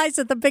a size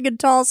at the big and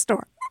tall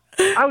store.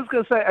 I was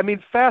going to say,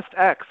 Fast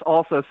X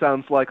also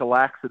sounds like a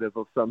laxative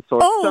of some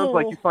sort. Oh. It sounds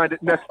like you find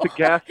it next to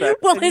Gas X.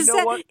 Well, is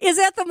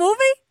that the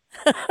movie?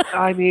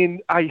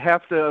 I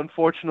have to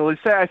unfortunately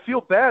say, I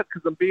feel bad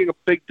because I'm being a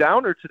big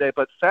downer today,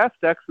 but Fast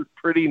X is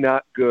pretty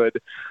not good.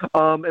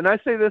 And I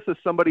say this as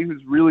somebody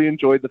who's really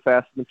enjoyed the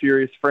Fast and the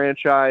Furious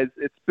franchise.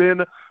 It's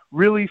been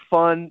really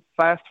fun.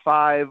 Fast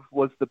 5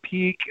 was the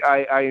peak.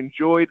 I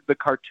enjoyed the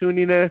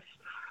cartooniness.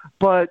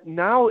 But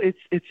now it's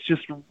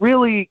just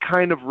really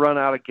kind of run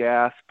out of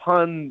gas,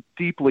 pun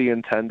deeply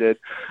intended.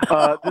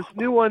 This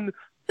new one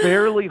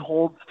barely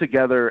holds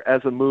together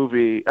as a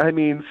movie. I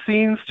mean,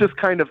 scenes just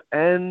kind of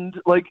end.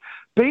 Like,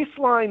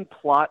 baseline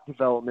plot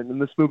development in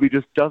this movie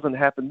just doesn't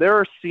happen. There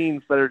are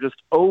scenes that are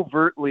just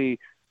overtly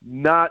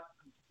not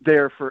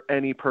there for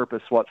any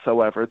purpose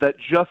whatsoever, that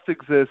just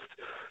exist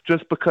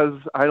just because,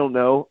 I don't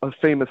know, a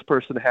famous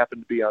person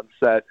happened to be on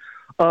set.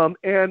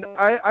 And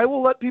I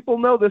will let people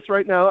know this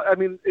right now. I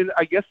mean,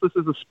 I guess this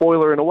is a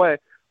spoiler in a way,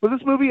 but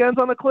this movie ends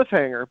on a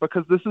cliffhanger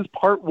because this is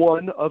part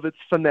one of its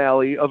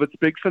finale, of its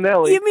big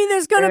finale. You mean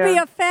there's going to be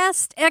a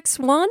Fast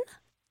X1?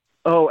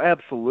 Oh,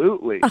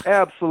 absolutely.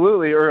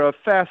 Absolutely. Or a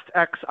Fast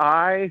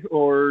XI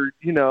or,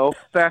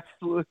 Fast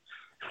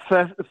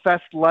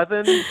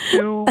 11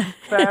 to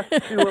Fast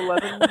to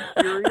 11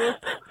 Furious.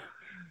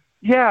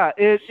 Yeah,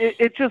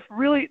 it just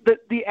really,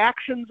 the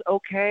action's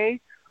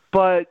okay.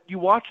 But you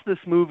watch this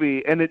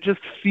movie, and it just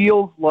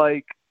feels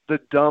like the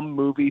dumb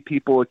movie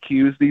people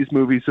accuse these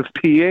movies of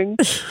being.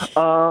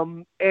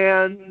 And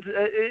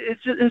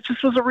it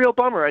just was a real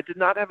bummer. I did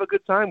not have a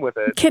good time with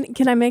it.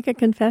 Can I make a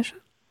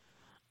confession?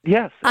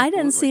 Yes. Absolutely. I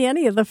didn't see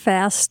any of the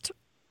Fast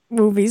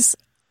movies.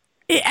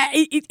 There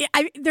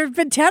have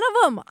been 10 of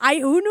them.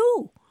 Who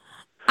knew?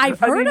 I've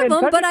heard of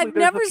them, but I've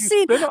never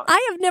seen.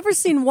 I have never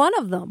seen one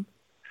of them.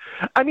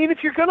 I mean, if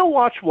you're going to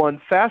watch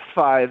one, Fast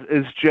 5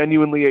 is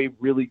genuinely a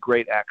really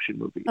great action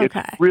movie. Okay.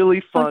 It's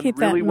really fun, keep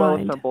really that in well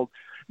mind. assembled.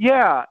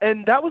 Yeah,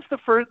 and that was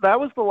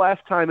the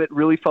last time it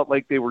really felt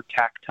like they were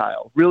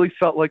tactile. Really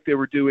felt like they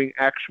were doing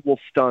actual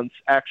stunts,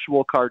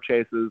 actual car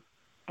chases.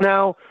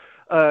 Now,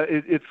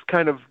 it's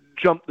kind of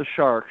jumped the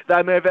shark.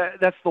 I mean,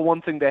 that's the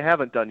one thing they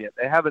haven't done yet.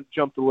 They haven't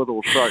jumped the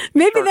little shark.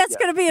 Maybe that's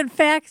going to be in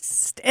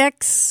Fast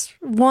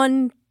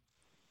X1,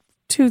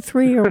 2,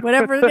 3, or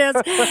whatever it is.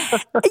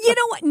 You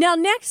know what? Now,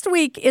 next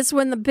week is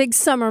when the big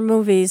summer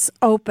movies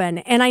open.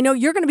 And I know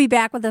you're going to be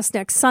back with us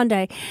next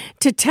Sunday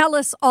to tell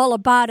us all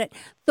about it.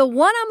 The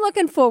one I'm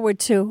looking forward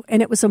to,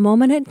 and it was a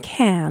moment in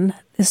Cannes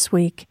this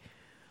week,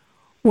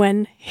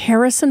 when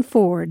Harrison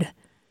Ford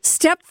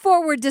stepped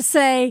forward to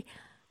say,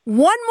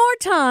 one more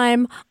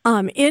time,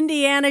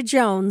 Indiana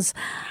Jones.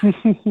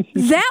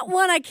 That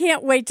one I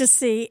can't wait to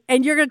see,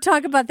 and you're going to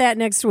talk about that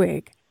next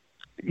week.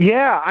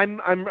 Yeah,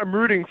 I'm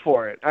rooting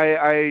for it.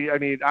 I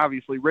mean,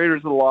 obviously, Raiders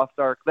of the Lost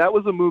Ark. That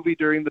was a movie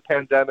during the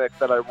pandemic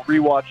that I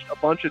rewatched a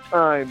bunch of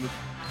times,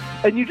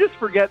 and you just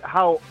forget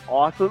how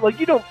awesome. Like,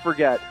 you don't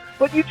forget,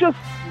 but you just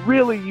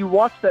really you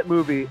watch that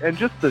movie and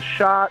just the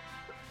shots,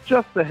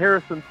 just the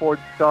Harrison Ford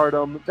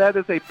stardom. That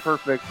is a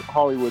perfect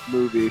Hollywood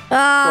movie. So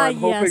I'm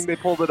hoping they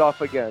pulled it off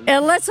again.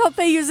 And let's hope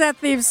they use that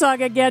theme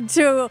song again,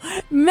 too.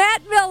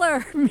 Matt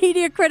Miller,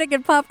 media critic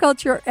and pop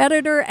culture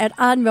editor at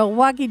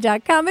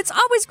onmilwaukee.com. It's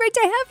always great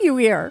to have you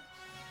here.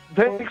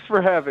 Thanks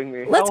for having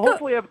me. I'll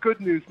hopefully have good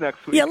news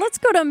next week. Yeah, let's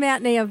go to a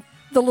matinee of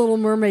The Little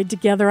Mermaid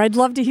together. I'd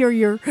love to hear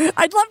your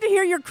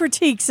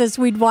critiques as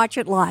we'd watch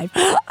it live.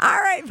 All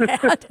right,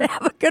 Matt.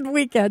 Have a good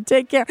weekend.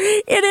 Take care.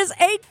 It is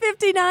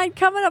 8:59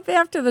 coming up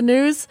after the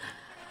news.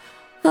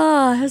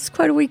 It's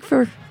quite a week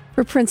for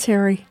Prince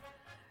Harry.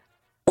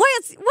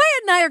 Wyatt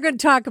and I are going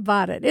to talk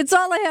about it. It's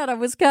all ahead on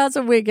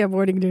Wisconsin Weekend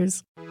Morning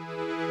News.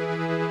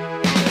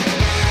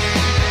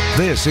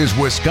 This is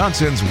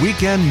Wisconsin's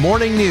Weekend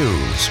Morning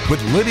News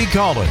with Libby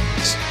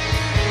Collins.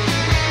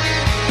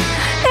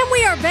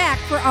 We are back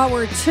for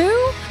hour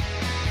 2.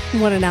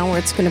 What an hour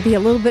it's going to be. A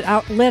little bit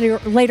out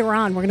later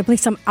on. We're going to play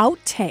some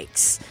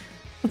outtakes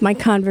of my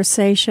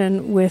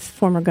conversation with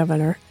former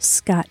Governor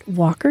Scott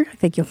Walker. I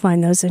think you'll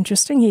find those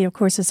interesting. He, of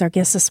course, is our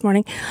guest this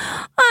morning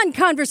on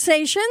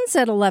Conversations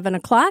at 11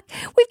 o'clock.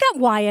 We've got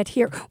Wyatt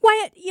here.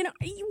 Wyatt,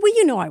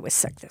 you know I was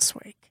sick this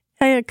week.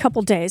 I had a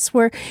couple days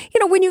where,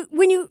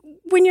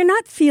 when you're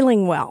not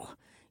feeling well,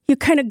 you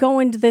kind of go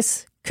into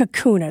this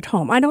cocoon at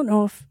home. I don't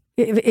know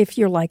if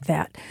you're like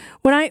that.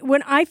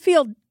 When I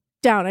feel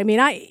down, I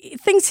mean,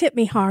 things hit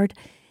me hard,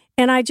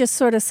 and I just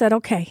sort of said,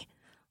 okay,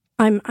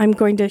 I'm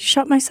going to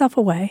shut myself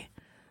away.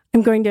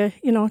 I'm going to,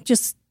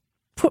 just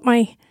put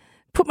my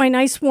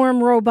nice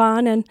warm robe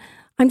on, and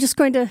I'm just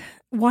going to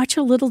watch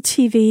a little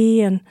TV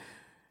and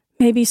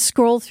maybe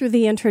scroll through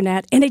the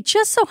internet. And it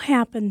just so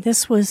happened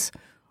this was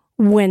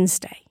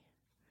Wednesday.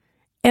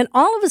 And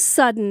all of a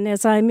sudden,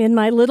 as I'm in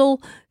my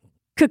little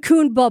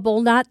cocoon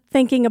bubble, not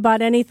thinking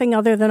about anything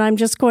other than I'm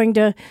just going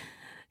to,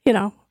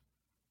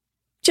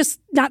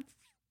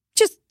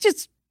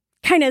 just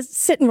kind of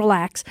sit and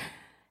relax.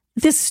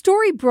 This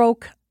story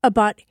broke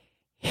about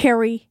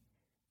Harry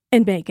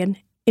and Meghan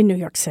in New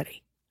York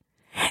City.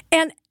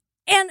 And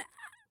can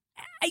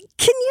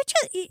you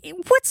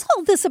just, what's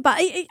all this about?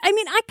 I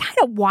mean, I kind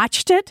of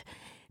watched it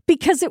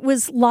because it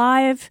was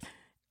live.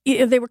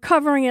 They were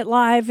covering it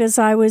live as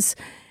I was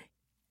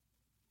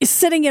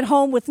sitting at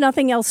home with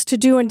nothing else to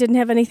do and didn't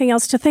have anything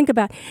else to think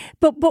about.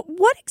 But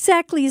what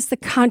exactly is the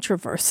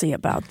controversy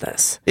about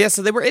this? Yeah,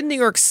 so they were in New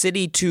York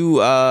City to,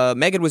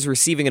 Meghan was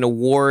receiving an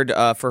award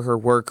for her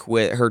work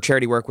with her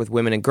charity work with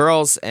women and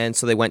girls, and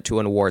so they went to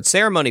an award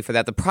ceremony for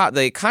that.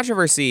 The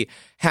controversy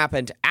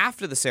happened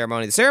after the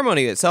ceremony. The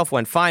ceremony itself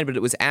went fine, but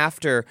it was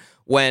after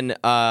when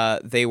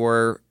they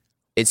were,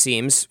 it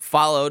seems,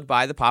 followed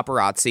by the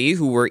paparazzi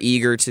who were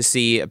eager to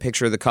see a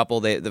picture of the couple.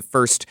 The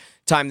first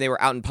time they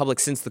were out in public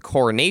since the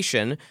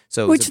coronation,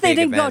 so it was which they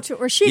didn't event. Go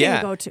to, or she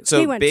didn't go to. So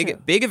he went big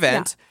to.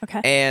 event. Yeah.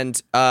 Okay.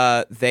 And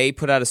they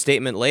put out a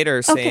statement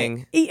later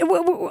saying,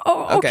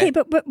 okay,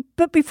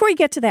 but before you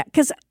get to that,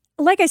 because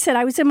like I said,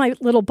 I was in my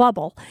little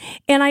bubble,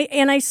 and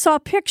I saw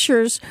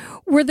pictures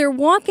where they're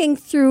walking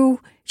through.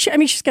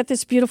 She's got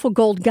this beautiful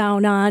gold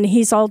gown on.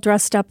 He's all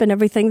dressed up and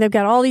everything. They've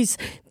got all these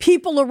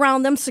people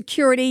around them,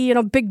 security,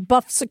 big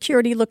buff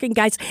security looking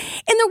guys.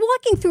 And they're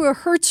walking through a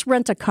Hertz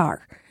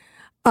rent-a-car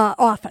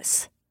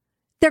office.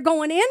 They're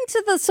going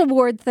into this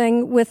award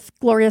thing with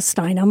Gloria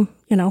Steinem,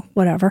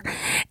 whatever.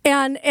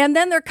 And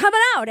then they're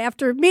coming out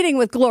after meeting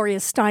with Gloria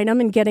Steinem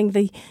and getting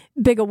the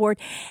big award.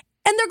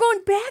 And they're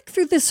going back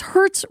through this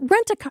Hertz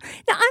rent-a-car.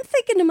 Now, I'm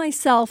thinking to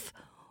myself,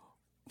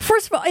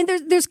 first of all, and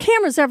there's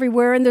cameras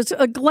everywhere, and there's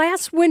a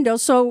glass window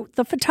so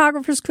the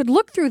photographers could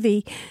look through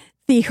the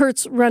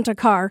Hertz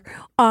rent-a-car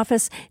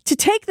office to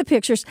take the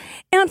pictures.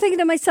 And I'm thinking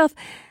to myself,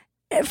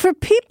 for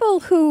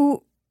people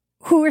who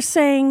are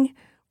saying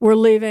we're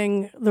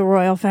leaving the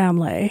royal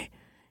family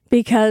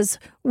because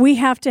we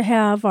have to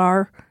have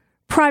our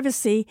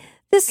privacy,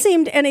 this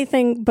seemed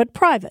anything but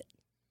private.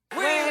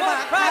 We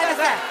want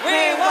privacy!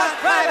 We want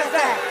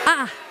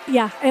privacy!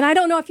 Yeah, and I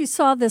don't know if you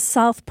saw this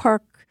South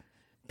Park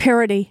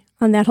parody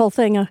on that whole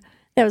thing.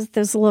 There's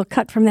a little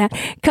cut from that.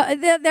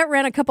 That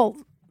ran a couple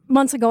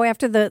months ago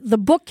after the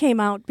book came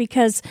out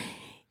because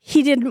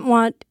he didn't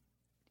want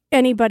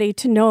anybody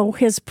to know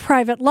his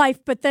private life,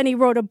 but then he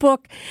wrote a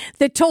book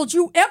that told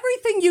you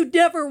everything you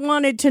never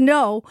wanted to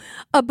know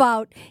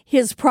about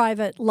his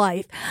private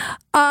life.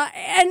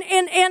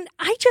 And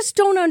I just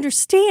don't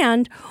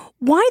understand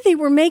why they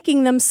were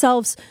making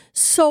themselves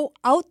so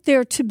out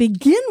there to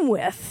begin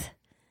with.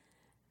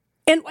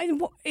 And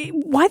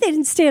why they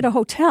didn't stay at a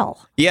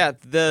hotel? Yeah,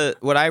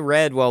 what I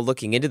read while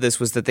looking into this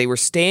was that they were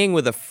staying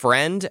with a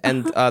friend,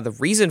 and the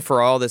reason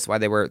for all this, why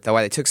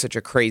they took such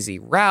a crazy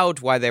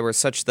route, why they were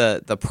such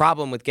the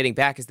problem with getting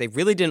back, is they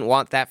really didn't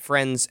want that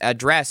friend's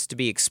address to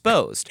be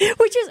exposed.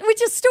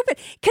 Which is stupid,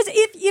 because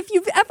if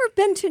you've ever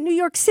been to New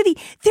York City,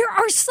 there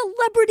are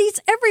celebrities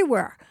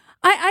everywhere.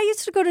 I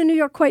used to go to New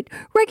York quite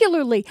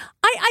regularly.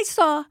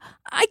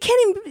 I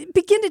can't even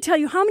begin to tell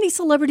you how many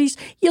celebrities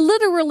you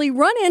literally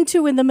run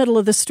into in the middle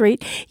of the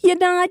street. You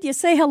nod, you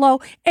say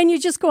hello, and you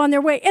just go on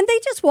their way. And they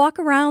just walk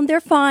around. They're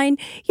fine.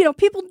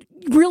 People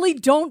really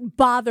don't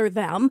bother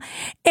them.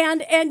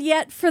 And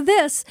yet for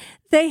this,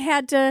 they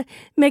had to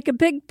make a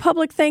big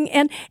public thing.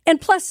 And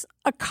plus,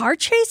 a car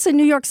chase in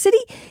New York City,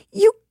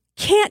 you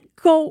can't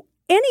go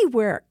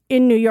anywhere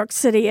in New York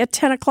City at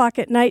 10 o'clock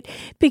at night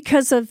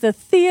because of the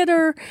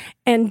theater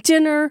and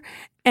dinner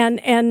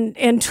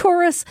and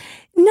tourists.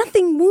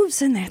 Nothing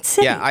moves in that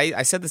city. Yeah,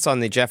 I said this on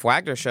the Jeff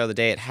Wagner show the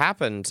day it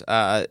happened.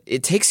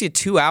 It takes you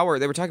 2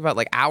 hours. They were talking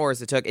about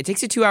hours it took. It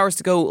takes you 2 hours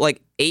to go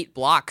 8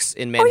 blocks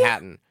in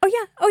Manhattan.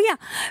 Oh yeah.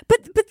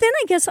 But then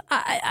I guess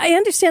I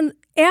understand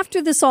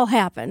after this all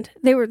happened,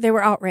 they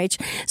were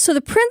outraged. So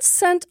the prince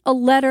sent a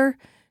letter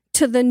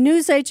to the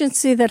news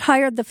agency that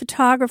hired the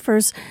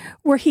photographers,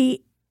 where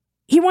he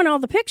wanted all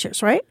the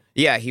pictures, right?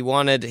 Yeah, he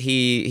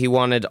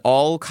wanted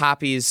all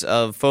copies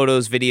of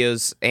photos,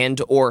 videos,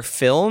 and or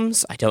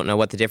films. I don't know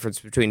what the difference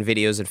between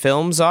videos and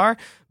films are,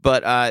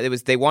 but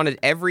they wanted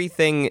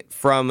everything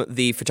from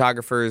the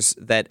photographers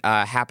that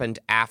happened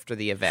after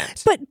the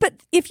event. But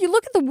if you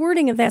look at the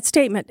wording of that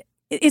statement,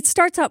 it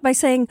starts out by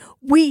saying,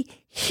 "We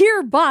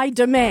hereby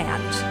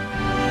demand."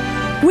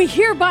 We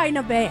hereby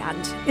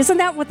demand. Isn't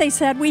that what they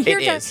said? We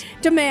hereby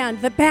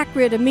demand that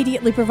Backgrid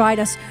immediately provide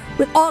us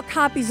with all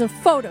copies of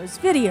photos,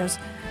 videos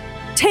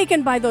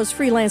taken by those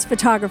freelance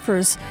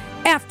photographers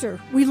after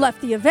we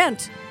left the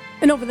event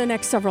and over the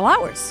next several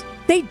hours.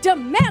 They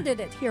demanded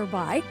it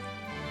hereby.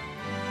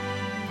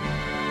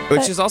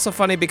 Which is also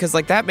funny because,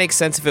 that makes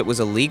sense if it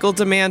was a legal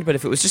demand, but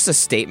if it was just a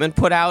statement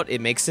put out,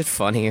 it makes it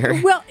funnier.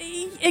 Well,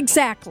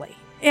 exactly.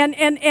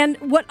 And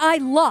what I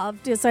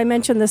loved is I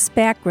mentioned this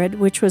Backgrid,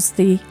 which was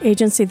the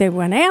agency they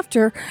went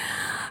after.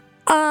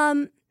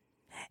 There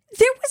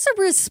was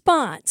a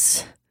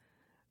response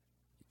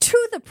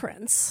to the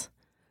prince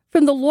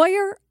from the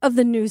lawyer of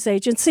the news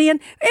agency.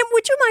 And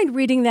would you mind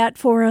reading that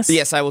for us?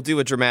 Yes, I will do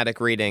a dramatic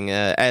reading.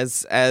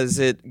 As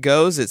it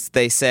goes,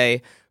 they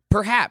say,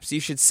 "Perhaps you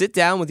should sit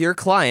down with your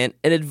client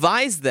and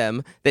advise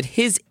them that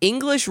his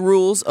English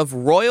rules of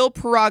royal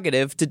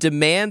prerogative to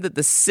demand that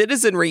the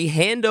citizenry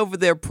hand over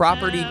their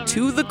property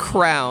to the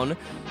crown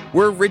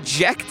were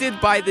rejected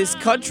by this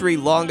country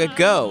long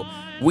ago.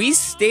 We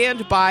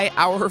stand by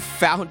our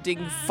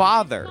founding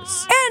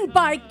fathers." And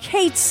by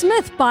Kate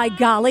Smith, by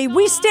golly.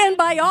 We stand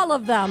by all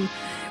of them.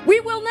 We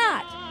will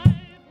not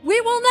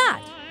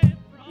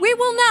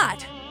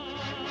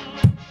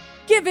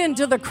give in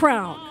to the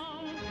crown.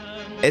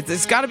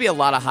 It's got to be a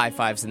lot of high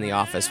fives in the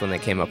office when they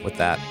came up with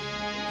that.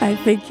 I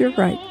think you're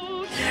right.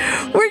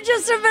 We're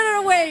just a minute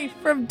away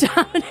from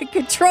Dominic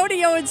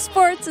Cotroneo in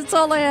sports. It's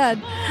all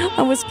ahead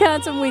on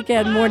Wisconsin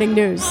Weekend Morning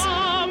News.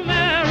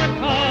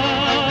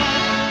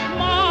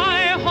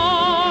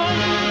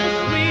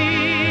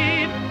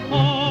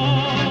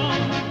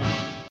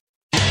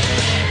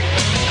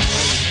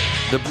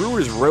 The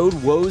Brewers' road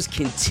woes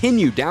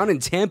continue down in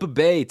Tampa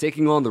Bay,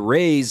 taking on the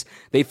Rays.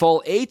 They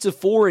fall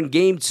 8-4 in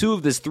Game 2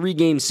 of this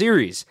 3-game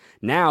series.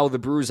 Now, the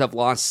Brewers have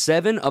lost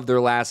 7 of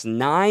their last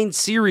 9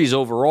 series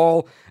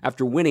overall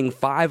after winning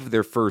 5 of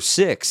their first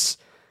 6.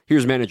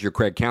 Here's manager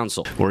Craig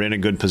Counsell. We're in a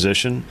good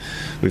position.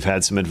 We've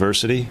had some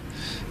adversity.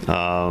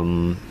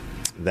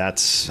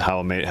 That's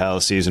how the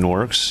season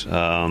works.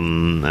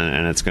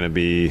 And it's going to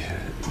be,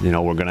 we're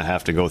going to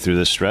have to go through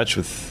this stretch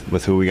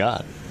with who we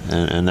got.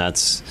 And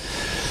that's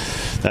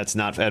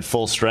not at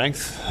full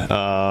strength,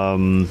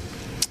 but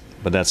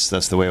that's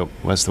the way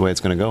it's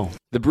going to go.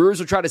 The Brewers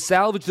will try to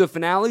salvage the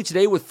finale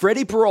today with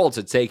Freddie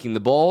Peralta taking the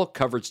ball.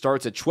 Coverage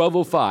starts at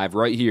 12:05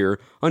 right here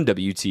on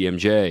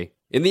WTMJ.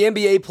 In the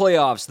NBA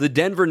playoffs, the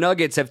Denver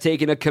Nuggets have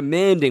taken a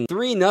commanding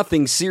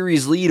 3-0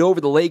 series lead over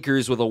the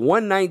Lakers with a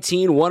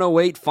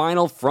 119-108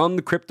 final from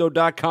the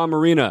Crypto.com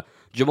arena.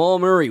 Jamal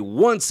Murray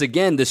once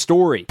again the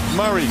story.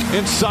 Murray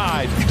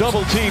inside,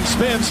 double team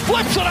spins,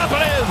 flips it up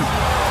and in.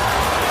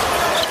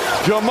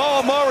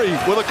 Jamal Murray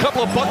with a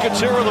couple of buckets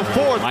here in the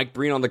fourth. Mike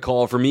Breen on the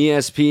call from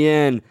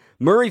ESPN.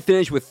 Murray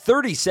finished with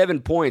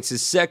 37 points,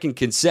 his second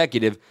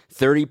consecutive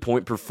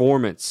 30-point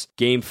performance.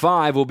 Game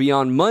 5 will be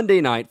on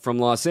Monday night from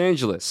Los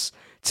Angeles.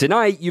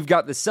 Tonight, you've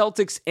got the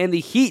Celtics and the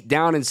Heat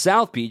down in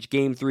South Beach,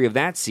 Game 3 of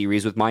that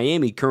series, with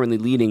Miami currently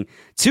leading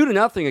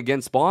 2-0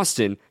 against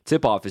Boston.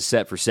 Tip-off is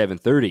set for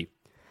 7:30.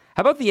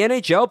 How about the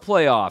NHL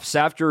playoffs?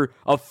 After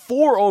a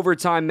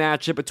 4-overtime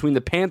matchup between the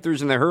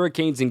Panthers and the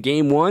Hurricanes in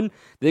Game 1,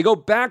 they go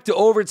back to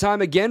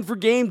overtime again for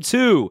Game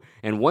 2.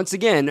 And once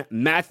again,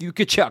 Matthew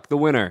Tkachuk, the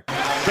winner.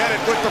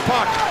 Bennett with the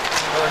puck.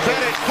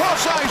 Bennett,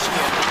 cross ice.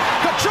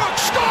 Tkachuk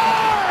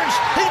scores!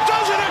 He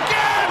does it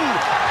again!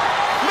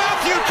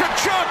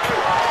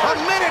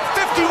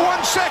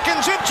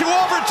 seconds into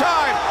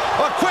overtime.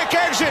 A quick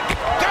exit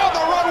down the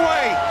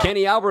runway.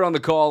 Kenny Albert on the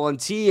call on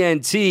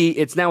TNT.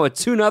 It's now a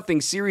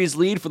 2-0 series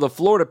lead for the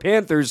Florida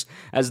Panthers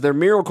as their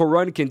miracle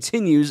run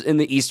continues in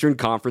the Eastern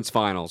Conference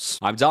Finals.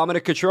 I'm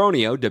Dominic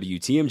Cotroneo,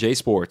 WTMJ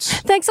Sports.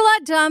 Thanks a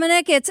lot,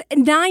 Dominic. It's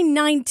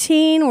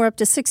 9:19. We're up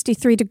to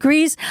 63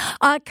 degrees.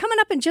 Coming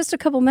up in just a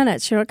couple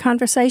minutes,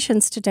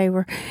 conversations today.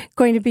 We're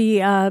going to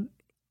be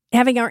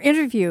having our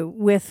interview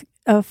with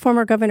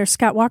former Governor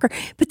Scott Walker.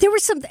 But there were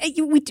some,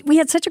 we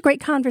had such a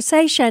great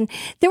conversation.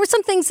 There were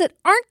some things that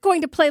aren't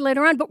going to play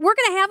later on, but we're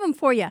going to have them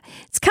for you.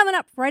 It's coming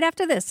up right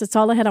after this. It's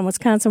all ahead on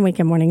Wisconsin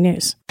Weekend Morning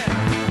News.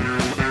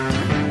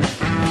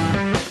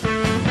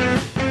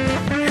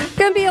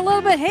 Going to be a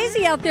little bit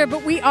hazy out there,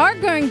 but we are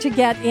going to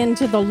get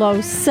into the low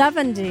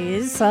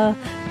 70s.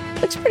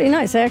 Looks pretty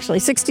nice, actually.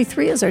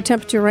 63 is our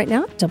temperature right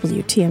now.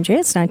 WTMJ,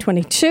 it's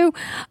 9:22.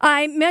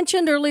 I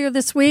mentioned earlier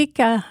this week,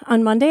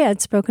 on Monday,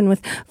 I'd spoken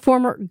with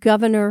former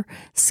Governor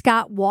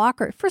Scott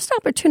Walker. First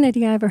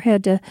opportunity I ever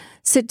had to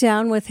sit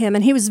down with him,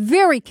 and he was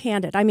very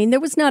candid. I mean, there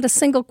was not a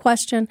single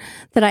question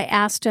that I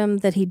asked him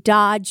that he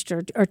dodged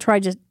or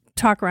tried to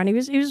talk around. He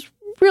was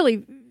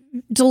really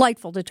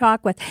delightful to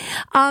talk with.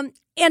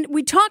 And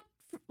we talked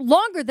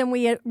longer than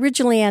we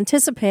originally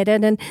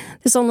anticipated, and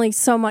there's only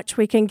so much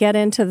we can get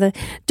into the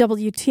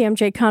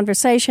WTMJ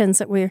conversations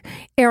that we're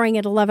airing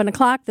at 11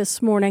 o'clock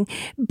this morning.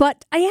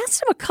 But I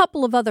asked him a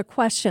couple of other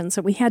questions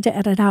that we had to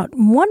edit out.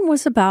 One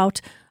was about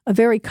a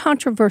very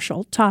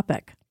controversial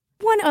topic.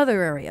 One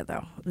other area,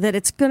 though, that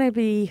it's going to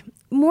be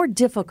more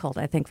difficult,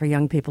 I think, for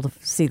young people to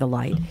see the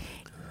light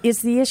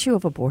is the issue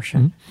of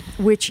abortion,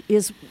 which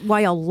is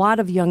why a lot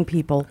of young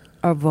people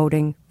are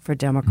voting for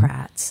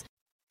Democrats.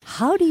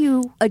 How do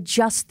you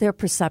adjust their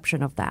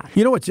perception of that?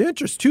 You know, it's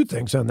interesting, two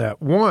things on that.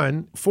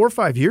 One, 4 or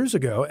 5 years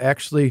ago,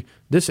 actually,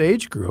 this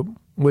age group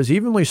was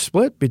evenly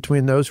split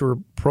between those who were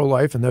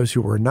pro-life and those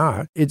who were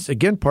not. It's,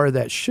 again, part of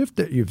that shift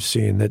that you've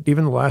seen, that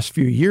even the last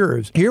few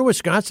years. Here in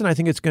Wisconsin, I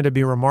think it's going to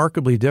be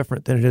remarkably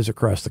different than it is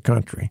across the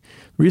country.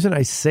 The reason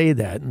I say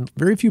that, and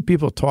very few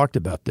people talked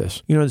about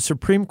this, the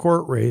Supreme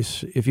Court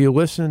race, if you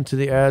listen to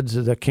the ads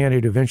of the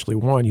candidate who eventually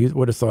won, you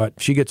would have thought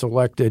she gets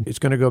elected, it's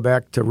going to go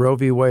back to Roe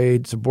v.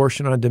 Wade's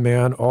abortion on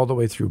demand all the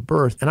way through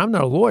birth. And I'm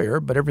not a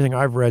lawyer, but everything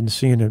I've read and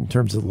seen in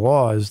terms of the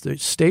law is the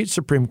state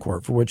Supreme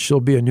Court, for which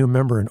she'll be a new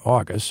member in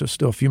August, so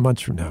still a few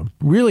months from now,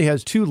 really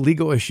has two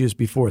legal issues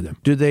before them.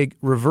 Do they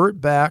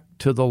revert back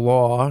to the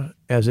law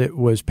as it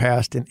was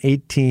passed in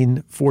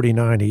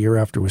 1849, a year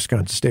after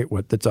Wisconsin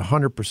statehood, that's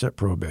 100%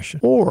 prohibition?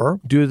 Or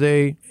do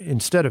they,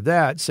 instead of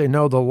that, say,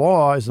 no, the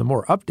law is the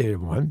more updated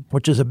one,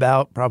 which is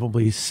about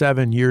probably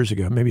 7 years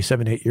ago, maybe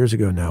 7, 8 years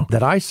ago now,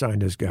 that I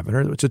signed as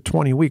governor. It's a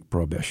 20-week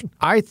prohibition.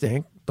 I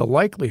think the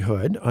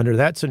likelihood under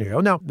that scenario,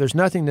 now, there's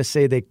nothing to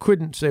say they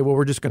couldn't say, well,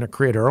 we're just going to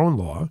create our own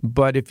law.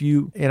 But if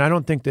you, and I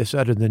don't think this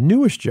out of the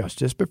newest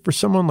justice, but for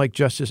someone like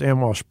Justice Ann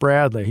Walsh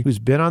Bradley, who's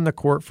been on the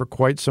court for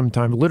quite some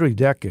time, literally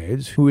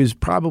decades, who is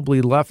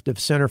probably left of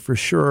center for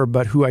sure,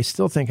 but who I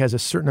still think has a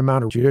certain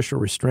amount of judicial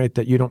restraint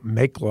that you don't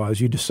make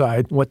laws, you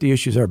decide what the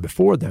issues are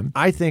before them.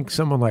 I think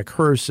someone like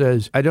her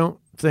says, I don't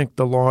think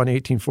the law in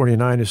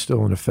 1849 is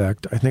still in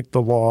effect. I think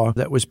the law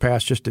that was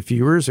passed just a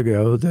few years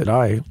ago that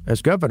I,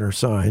 as governor,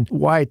 signed.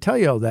 Why I tell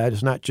you all that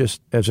is not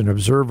just as an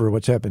observer of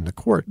what's happening in the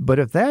court. But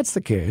if that's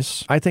the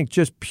case, I think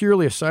just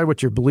purely aside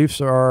what your beliefs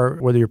are,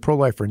 whether you're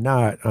pro-life or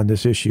not on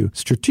this issue,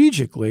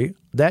 strategically,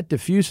 that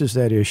diffuses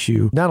that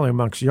issue, not only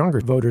amongst younger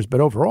voters,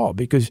 but overall.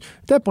 Because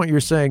at that point, you're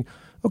saying,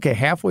 okay,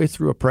 halfway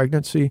through a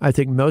pregnancy, I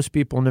think most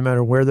people, no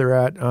matter where they're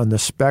at on the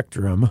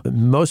spectrum,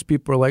 most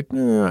people are like,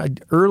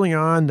 early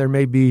on, there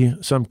may be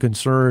some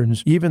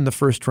concerns, even the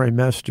first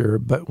trimester.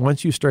 But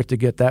once you start to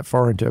get that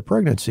far into a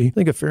pregnancy, I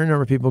think a fair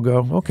number of people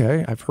go,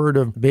 okay, I've heard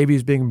of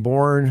babies being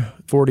born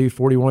 40,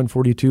 41,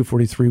 42,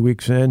 43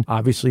 weeks in,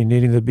 obviously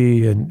needing to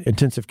be in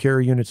intensive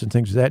care units and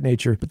things of that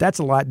nature. But that's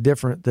a lot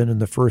different than in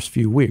the first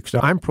few weeks.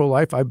 Now, I'm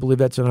pro-life. I believe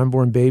that's an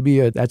unborn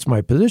baby. That's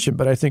my position.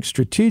 But I think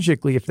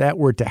strategically, if that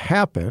were to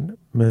happen,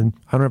 I mean,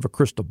 I don't have a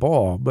crystal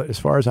ball, but as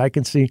far as I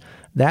can see,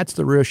 that's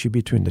the real issue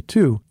between the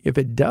two. If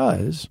it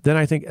does, then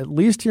I think at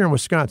least here in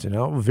Wisconsin,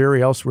 now it will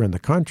vary elsewhere in the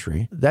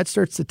country, that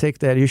starts to take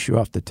that issue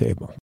off the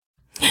table.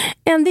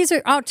 And these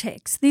are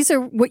outtakes. These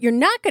are what you're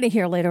not going to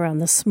hear later on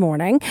this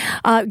morning.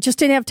 Just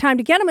didn't have time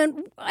to get them.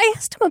 And I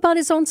asked him about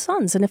his own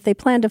sons and if they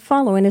plan to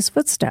follow in his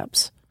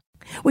footsteps.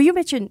 Well, you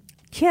mentioned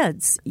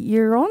kids.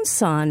 Your own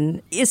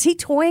son, is he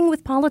toying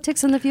with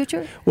politics in the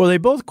future? Well, they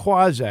both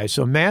quasi.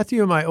 So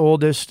Matthew, my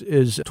oldest,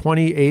 is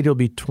 28. He'll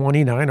be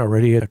 29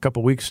 already in a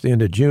couple weeks at the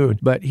end of June.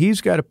 But he's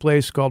got a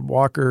place called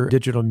Walker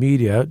Digital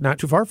Media, not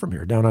too far from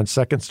here, down on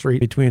 2nd Street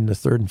between the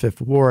 3rd and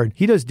 5th Ward.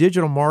 He does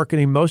digital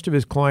marketing. Most of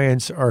his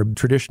clients are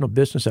traditional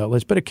business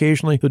outlets, but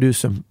occasionally he'll do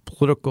some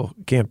political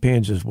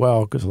campaigns as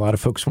well, because a lot of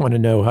folks want to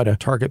know how to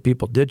target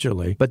people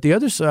digitally. But the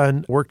other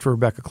son worked for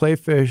Rebecca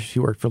Clayfish. He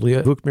worked for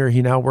Leah Bookmere.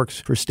 He now works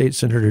for State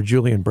Senator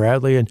Julian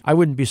Bradley. And I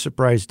wouldn't be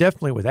surprised,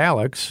 definitely with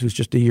Alex, who's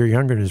just a year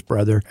younger than his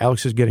brother.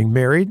 Alex is getting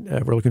married.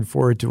 We're looking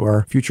forward to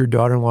our future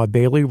daughter-in-law,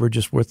 Bailey. We're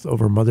just with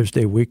over Mother's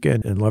Day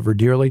weekend and love her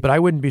dearly. But I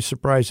wouldn't be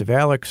surprised if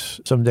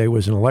Alex someday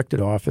was in elected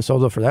office,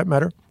 although for that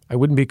matter, I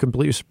wouldn't be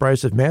completely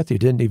surprised if Matthew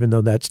didn't, even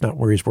though that's not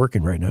where he's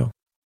working right now.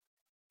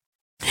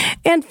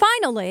 And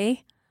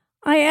finally,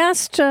 I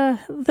asked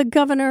the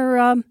governor,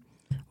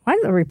 why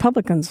did the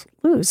Republicans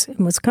lose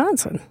in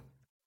Wisconsin?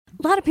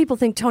 A lot of people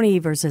think Tony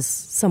Evers is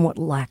somewhat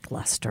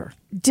lackluster.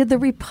 Did the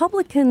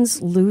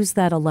Republicans lose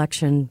that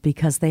election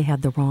because they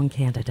had the wrong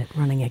candidate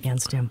running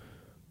against him?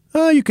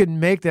 You could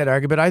make that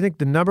argument. I think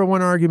the number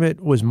one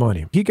argument was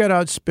money. He got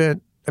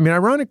outspent. I mean,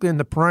 ironically, in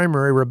the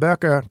primary,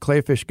 Rebecca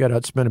Clayfish got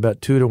outspent about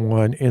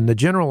 2-1. In the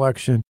general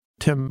election,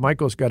 Tim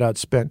Michaels got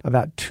outspent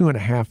about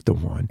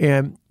 2.5-1.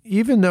 And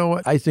even though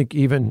I think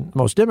even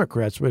most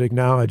Democrats would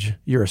acknowledge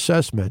your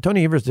assessment,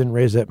 Tony Evers didn't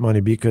raise that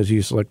money because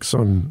he's like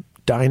some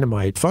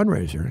dynamite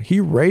fundraiser.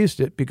 He raised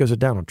it because of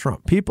Donald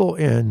Trump. People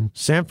in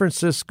San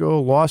Francisco,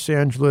 Los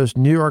Angeles,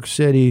 New York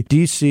City,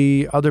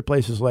 D.C., other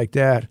places like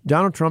that,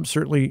 Donald Trump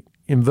certainly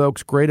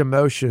invokes great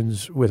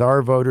emotions with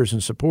our voters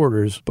and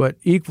supporters, but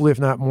equally, if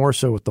not more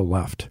so, with the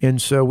left.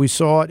 And so we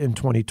saw it in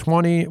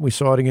 2020. We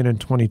saw it again in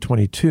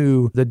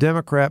 2022. The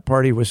Democrat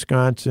Party of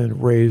Wisconsin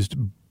raised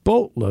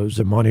boatloads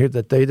of money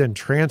that they then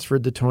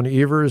transferred to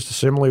Tony Evers,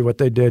 similarly what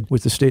they did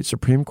with the state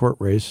Supreme Court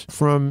race,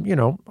 from,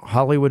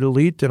 Hollywood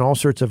elite and all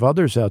sorts of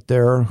others out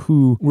there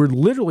who were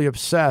literally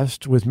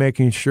obsessed with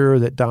making sure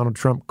that Donald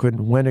Trump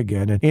couldn't win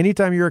again. And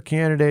anytime you're a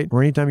candidate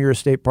or anytime you're a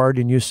state party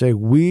and you say,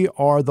 we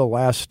are the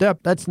last step,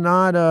 that's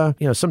not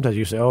sometimes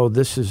you say, oh,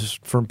 this is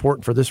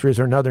important for this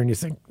reason or another, and you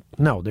think,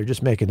 no, they're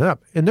just making it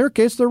up. In their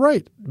case, they're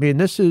right. I mean,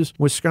 this is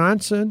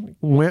Wisconsin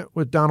went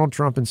with Donald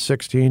Trump in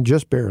 2016,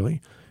 just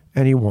barely,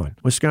 and he won.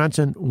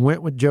 Wisconsin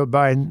went with Joe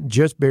Biden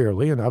just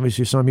barely, and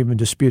obviously some even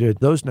disputed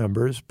those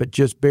numbers, but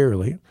just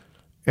barely.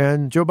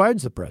 And Joe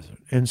Biden's the president.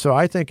 And so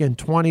I think in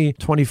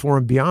 2024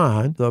 and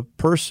beyond, the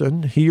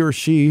person, he or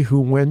she, who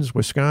wins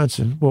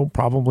Wisconsin will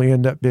probably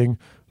end up being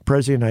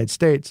president of the United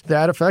States.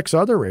 That affects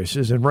other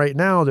races. And right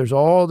now, there's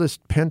all this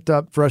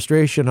pent-up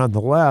frustration on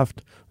the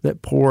left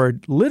that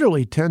poured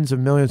literally tens of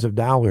millions of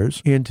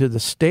dollars into the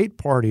state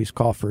party's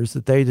coffers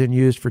that they then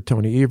used for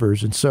Tony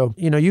Evers. And so,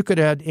 you could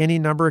add any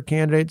number of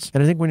candidates.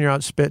 And I think when you're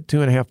outspent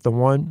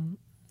 2.5-1,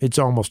 it's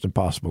almost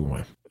impossible to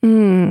win.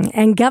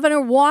 And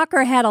Governor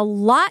Walker had a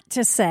lot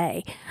to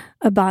say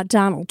about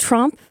Donald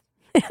Trump.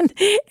 And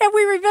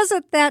we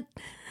revisit that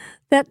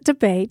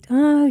debate.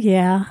 Oh,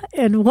 yeah.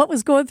 And what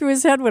was going through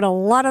his head when a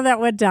lot of that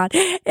went down.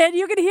 And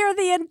you can hear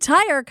the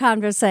entire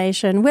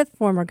conversation with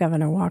former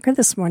Governor Walker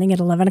this morning at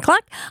 11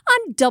 o'clock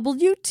on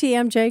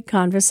WTMJ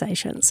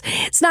Conversations.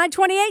 It's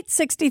 9:28,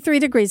 63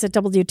 degrees at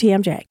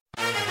WTMJ.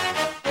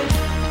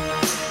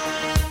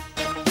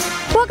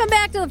 Welcome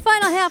back to the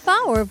final half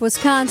hour of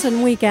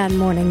Wisconsin Weekend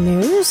Morning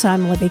News.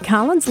 I'm Libby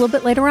Collins. A little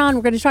bit later on,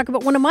 we're going to talk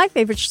about one of my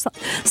favorite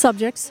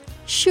subjects,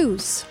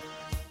 shoes.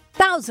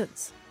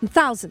 Thousands and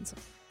thousands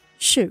of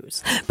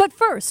shoes. But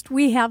first,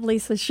 we have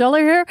Lisa Schuller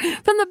here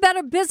from the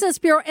Better Business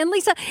Bureau. And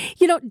Lisa,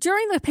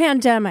 during the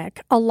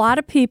pandemic, a lot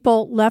of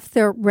people left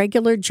their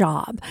regular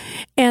job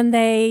and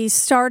they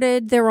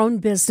started their own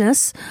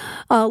business,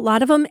 a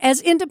lot of them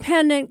as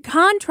independent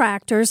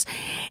contractors.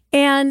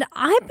 And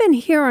I've been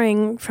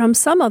hearing from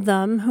some of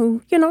them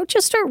who,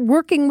 just are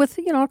working with,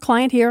 a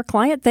client here, a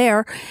client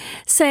there,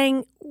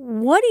 saying,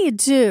 what do you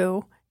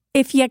do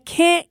if you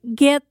can't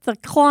get the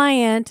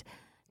client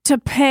to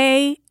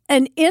pay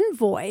an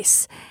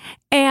invoice?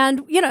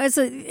 And, as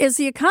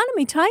the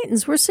economy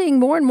tightens, we're seeing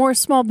more and more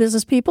small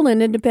business people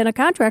and independent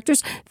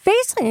contractors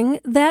facing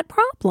that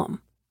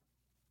problem.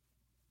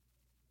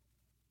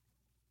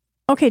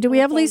 Okay, do we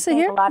have Lisa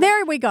here?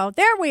 There we go.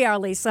 There we are,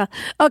 Lisa.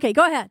 Okay,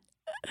 go ahead.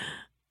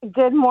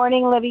 Good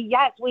morning, Libby.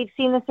 Yes, we've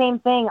seen the same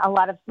thing. A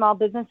lot of small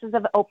businesses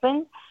have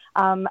opened.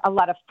 A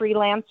lot of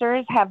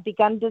freelancers have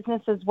begun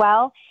business as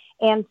well.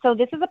 And so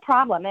this is a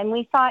problem. And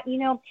we thought,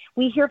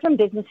 we hear from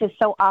businesses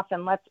so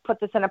often, let's put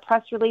this in a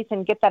press release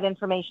and get that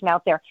information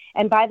out there.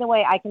 And by the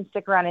way, I can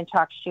stick around and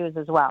talk shoes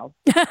as well.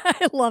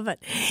 I love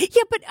it.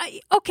 Yeah, but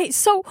okay,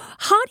 so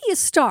how do you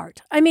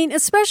start? I mean,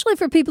 especially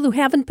for people who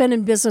haven't been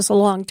in business a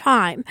long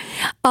time.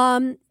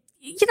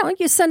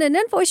 You send an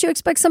invoice, you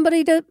expect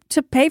somebody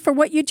to pay for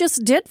what you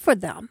just did for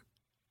them.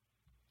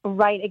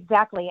 Right,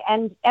 exactly.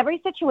 And every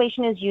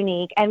situation is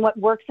unique, and what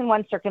works in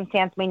one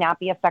circumstance may not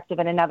be effective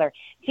in another.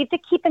 So you have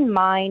to keep in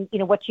mind,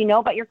 what you know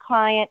about your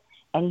client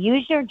and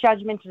use your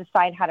judgment to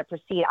decide how to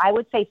proceed. I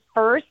would say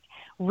first,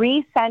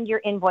 resend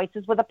your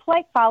invoices with a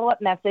polite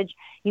follow-up message.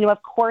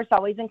 Of course,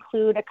 always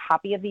include a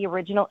copy of the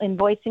original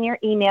invoice in your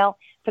email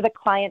for the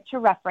client to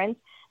reference.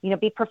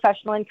 Be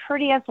professional and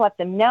courteous. Let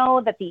them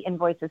know that the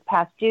invoice is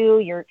past due.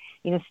 You're,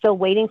 still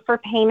waiting for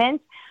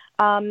payment.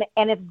 And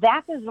if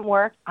that doesn't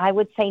work, I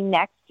would say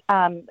next,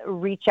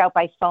 reach out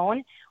by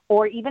phone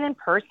or even in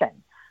person.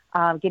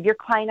 Give your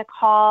client a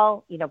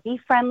call, be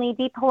friendly,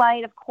 be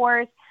polite, of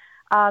course.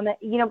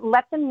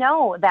 let them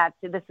know that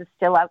this is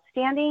still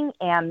outstanding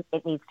and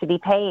it needs to be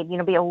paid.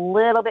 Be a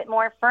little bit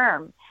more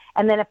firm.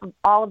 And then if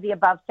all of the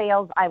above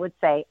fails, I would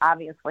say,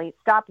 obviously,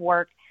 stop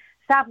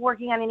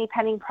working on any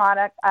pending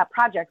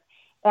projects,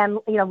 and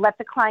let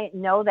the client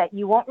know that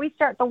you won't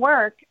restart the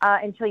work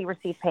until you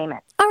receive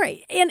payment. All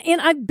right, and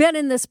I've been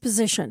in this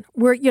position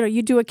where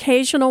you do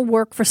occasional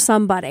work for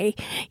somebody,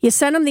 you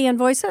send them the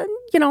invoice,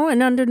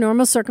 and under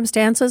normal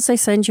circumstances they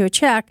send you a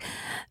check,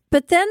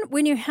 but then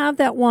when you have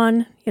that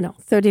one,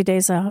 30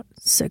 days out,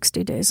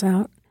 60 days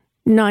out,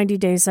 90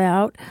 days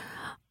out,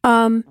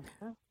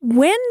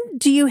 when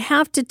do you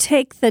have to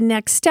take the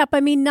next step?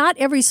 I mean, not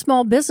every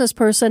small business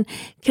person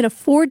can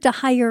afford to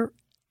hire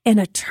an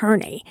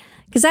attorney,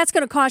 because that's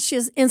going to cost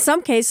you, in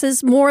some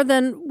cases, more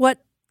than what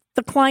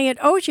the client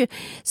owes you.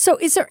 So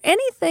is there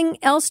anything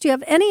else? Do you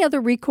have any other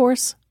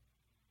recourse?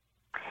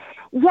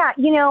 Yeah,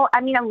 a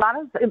lot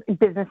of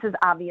businesses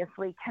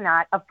obviously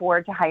cannot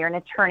afford to hire an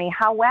attorney.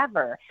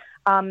 However,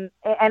 and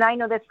I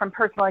know this from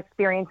personal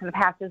experience in the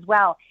past as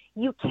well,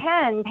 you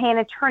can pay an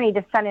attorney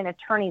to send an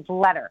attorney's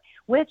letter,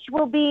 which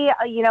will be,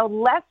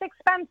 less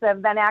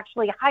expensive than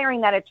actually hiring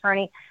that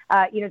attorney,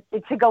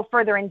 to go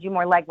further and do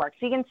more legwork.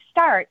 So you can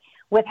start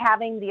with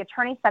having the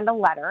attorney send a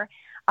letter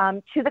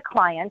to the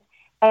client,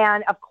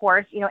 and of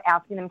course,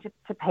 asking them to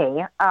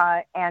pay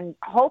and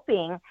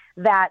hoping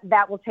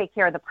that will take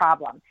care of the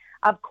problem.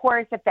 Of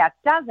course, if that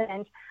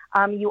doesn't,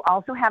 you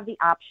also have the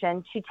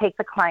option to take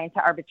the client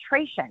to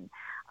arbitration.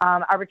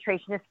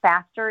 Arbitration is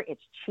faster.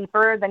 It's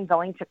cheaper than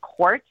going to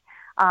court.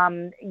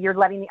 You're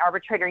letting the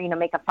arbitrator,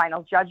 make a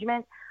final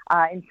judgment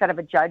instead of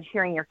a judge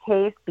hearing your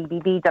case.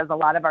 BBB does a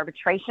lot of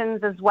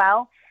arbitrations as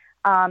well.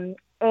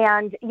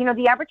 And,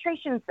 the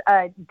arbitration's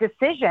the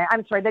decision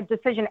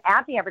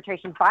at the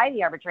arbitration by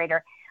the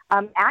arbitrator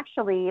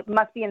actually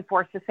must be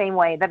enforced the same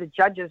way that a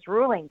judge's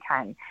ruling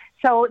can.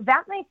 So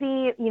that might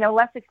be,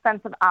 less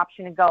expensive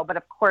option to go. But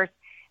of course,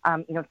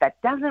 if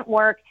that doesn't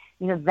work,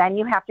 then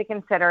you have to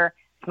consider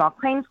small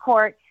claims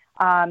court,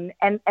 and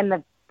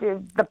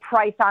the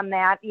price on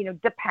that,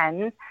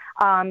 depends.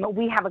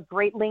 We have a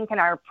great link in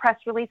our press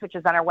release, which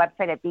is on our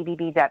website at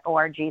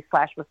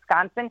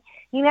bbb.org/Wisconsin.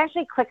 You can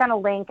actually click on a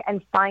link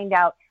and find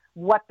out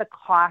what the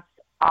costs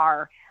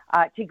are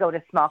to go to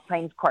small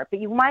claims court. But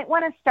you might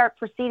want to start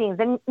proceedings,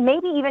 and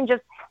maybe even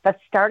just the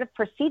start of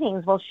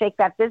proceedings will shake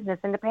that business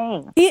into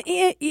paying.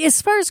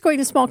 As far as going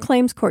to small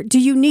claims court, do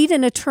you need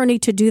an attorney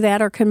to do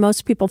that, or can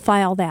most people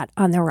file that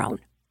on their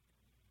own?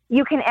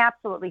 You can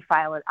absolutely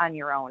file it on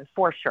your own,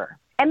 for sure.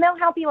 And they'll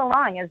help you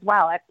along as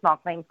well at small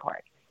claims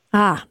court.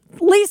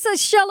 Lisa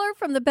Schiller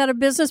from the Better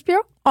Business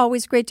Bureau.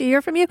 Always great to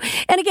hear from you.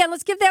 And again,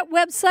 let's give that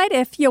website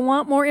if you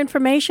want more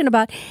information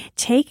about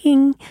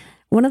taking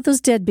one of those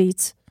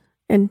deadbeats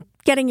and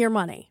getting your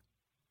money.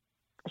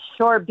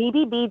 Sure,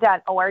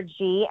 bbb.org.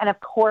 And of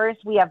course,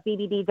 we have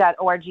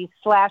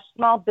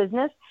bbb.org/small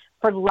business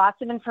for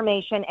lots of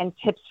information and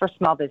tips for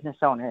small business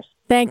owners.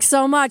 Thanks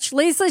so much.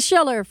 Lisa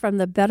Schiller from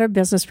the Better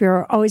Business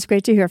Bureau. Always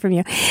great to hear from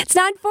you. It's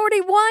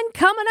 9:41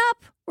 coming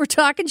up. We're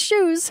talking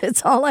shoes.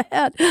 It's all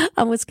ahead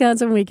on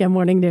Wisconsin Weekend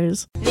Morning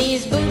News.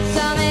 These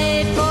boots are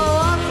made for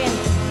walking,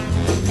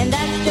 and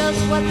that's just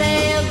what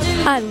they'll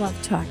do. I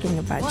love talking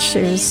about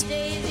shoes.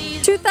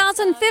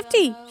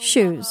 2050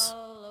 shoes.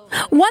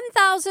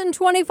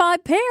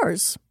 1,025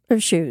 pairs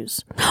of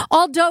shoes,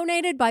 all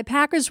donated by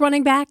Packers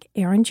running back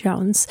Aaron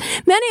Jones.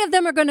 Many of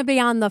them are going to be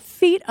on the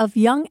feet of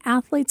young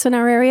athletes in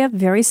our area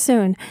very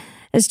soon,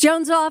 as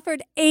Jones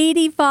offered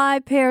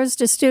 85 pairs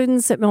to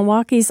students at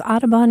Milwaukee's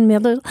Audubon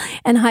Middle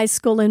and High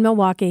School in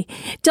Milwaukee.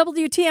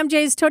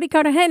 WTMJ's Tony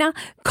Cartagena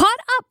caught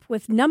up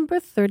with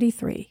number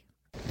 33.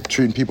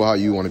 Treating people how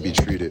you want to be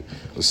treated.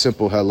 A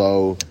simple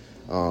hello.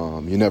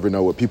 You never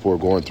know what people are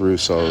going through,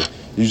 so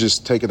you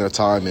just taking their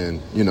time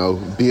and,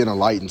 being a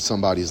light in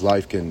somebody's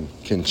life can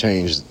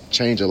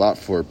change a lot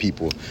for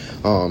people.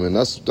 And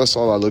that's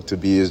all I look to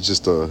be, is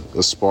just a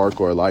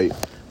spark or a light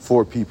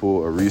for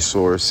people, a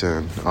resource,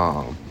 and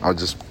I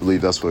just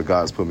believe that's what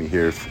God's put me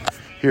here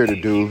to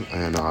do,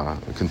 and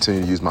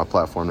continue to use my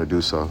platform to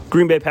do so.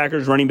 Green Bay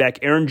Packers running back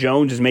Aaron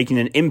Jones is making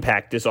an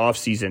impact this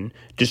offseason,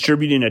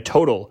 distributing a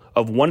total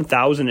of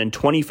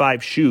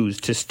 1,025 shoes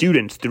to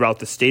students throughout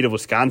the state of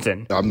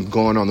Wisconsin. I'm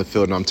going on the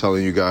field and I'm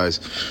telling you guys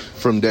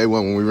from day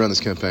one when we run this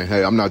campaign,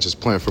 hey, I'm not just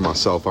playing for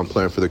myself, I'm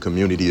playing for the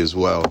community as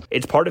well.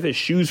 It's part of his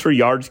Shoes for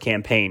Yards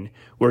campaign,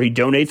 where he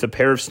donates a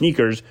pair of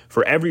sneakers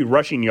for every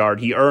rushing yard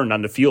he earned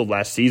on the field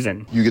last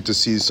season. You get to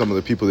see some of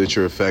the people that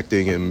you're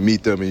affecting and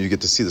meet them, and you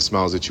get to see the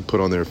smiles that you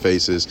put on their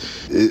faces.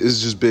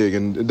 It's just big,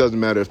 and it doesn't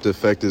matter if the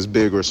effect is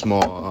big or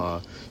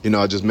small.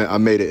 I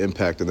made an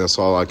impact, and that's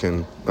all I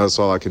can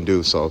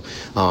do. So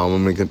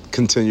I'm going to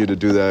continue to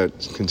do that,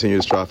 continue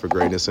to strive for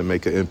greatness and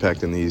make an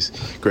impact in these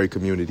great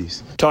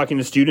communities. Talking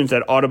to students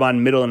at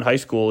Audubon Middle and High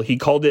School, he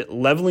called it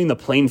leveling the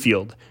playing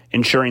field,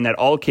 ensuring that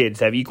all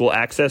kids have equal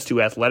access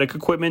to athletic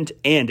equipment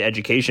and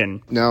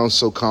education. Now it's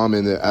so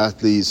common that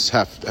athletes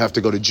have to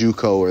go to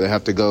JUCO, or they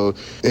have to go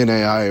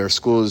NAI or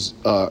schools,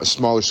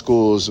 smaller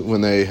schools,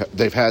 when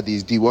they've had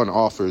these D1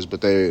 offers,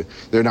 but they're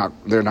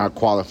not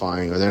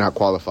qualifying, or they're not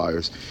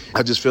qualifiers.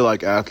 I just feel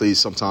like athletes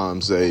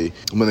sometimes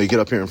when they get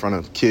up here in front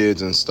of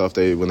kids and stuff,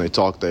 when they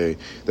talk, they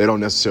don't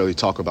necessarily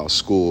talk about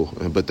school,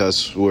 but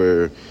that's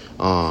where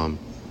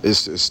it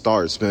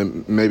starts.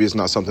 Maybe it's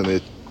not something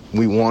that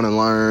we want to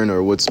learn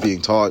or what's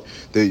being taught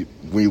that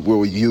we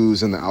will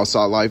use in the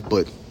outside life,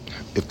 but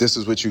if this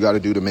is what you got to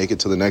do to make it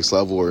to the next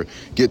level or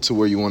get to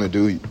where you want to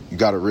do, you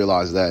got to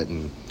realize that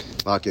and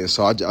lock in.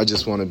 So I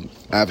just want to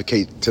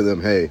advocate to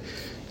them, hey,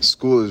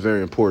 school is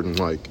very important.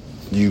 Like,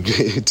 to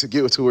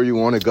get to where you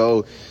want to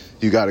go,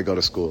 you got to go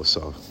to school.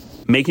 So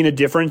making a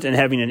difference and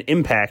having an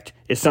impact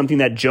is something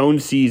that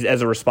Jones sees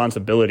as a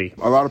responsibility.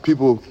 A lot of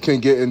people can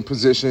get in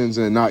positions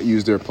and not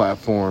use their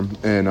platform,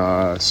 and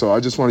so I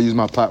just want to use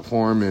my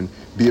platform and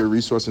be a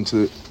resource in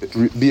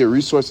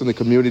the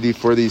community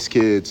for these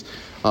kids,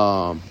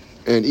 and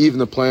even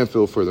the playing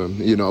field for them.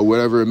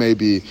 Whatever it may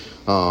be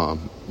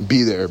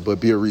there,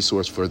 but be a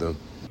resource for them.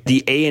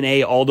 The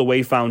A&A All the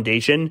Way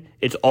Foundation,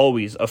 it's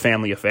always a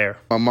family affair.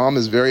 My mom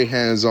is very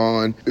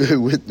hands-on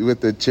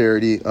with the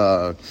charity.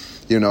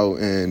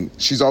 And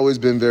she's always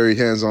been very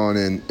hands-on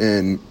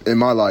in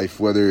my life,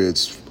 whether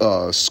it's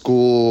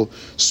school,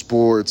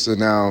 sports, and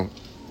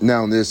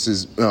now this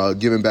is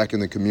giving back in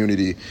the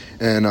community.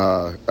 And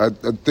I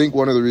think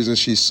one of the reasons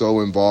she's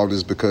so involved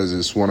is because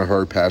it's one of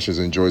her passions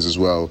and joys as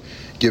well,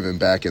 giving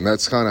back. And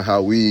that's kind of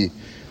how me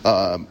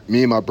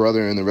and my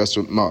brother and the rest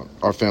of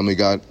our family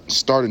got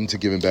started into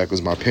giving back,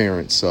 was my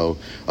parents. So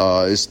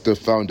it's the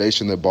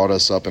foundation that brought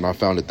us up, and I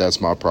found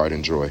that's my pride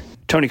and joy.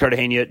 Tony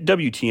Cartagena,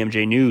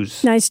 WTMJ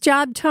News. Nice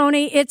job,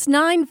 Tony. It's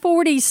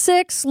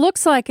 9:46.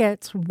 Looks like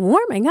it's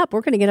warming up.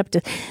 We're going to get up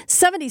to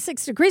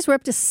 76 degrees. We're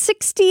up to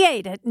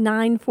 68 at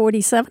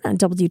 9:47 on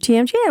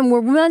WTMJ, and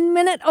we're 1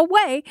 minute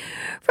away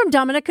from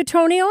Dominic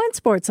Cotroneo and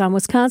Sports on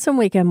Wisconsin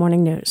Weekend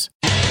Morning News.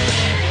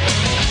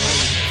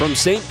 From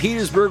St.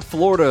 Petersburg,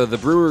 Florida, the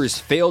Brewers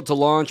failed to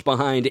launch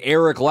behind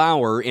Eric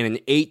Lauer in an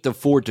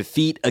 8-4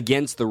 defeat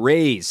against the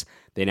Rays.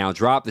 They now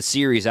drop the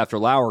series after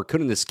Lauer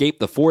couldn't escape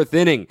the fourth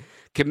inning.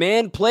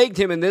 Command plagued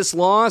him in this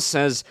loss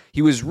as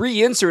he was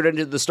reinserted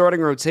into the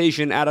starting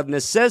rotation out of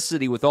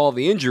necessity with all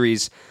the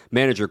injuries.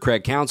 Manager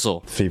Craig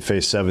Counsell. He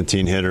faced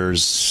 17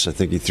 hitters. I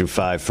think he threw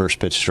 5 first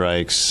pitch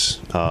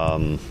strikes.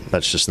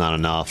 That's just not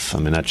enough. I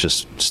mean, that's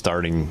just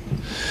starting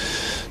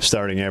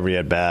every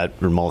at bat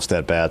or most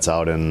at bats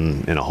out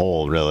in a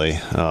hole, really,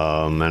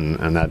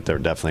 and that they're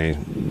definitely,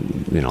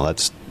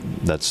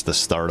 that's the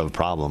start of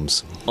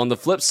problems. On the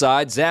flip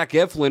side, Zach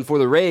Eflin for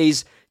the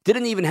Rays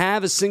didn't even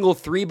have a single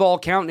 3-ball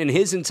count in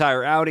his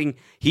entire outing.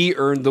 He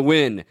earned the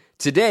win.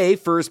 Today,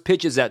 first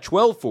pitch is at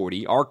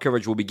 12:40. Our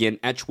coverage will begin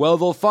at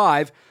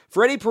 12:05.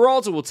 Freddie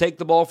Peralta will take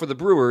the ball for the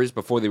Brewers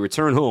before they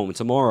return home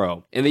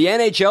tomorrow. In the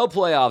NHL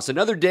playoffs,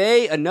 another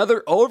day,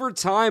 another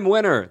overtime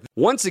winner.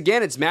 Once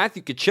again, it's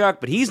Matthew Tkachuk,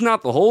 but he's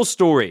not the whole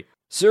story.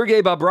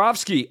 Sergei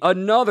Bobrovsky,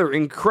 another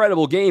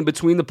incredible game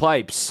between the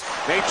pipes.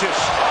 Natchez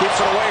keeps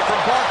it away from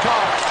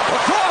Barkov.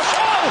 Across.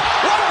 Oh,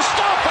 what a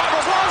stop by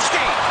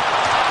Bobrovsky!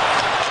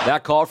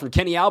 That call from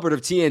Kenny Albert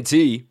of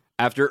TNT.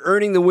 After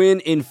earning the win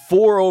in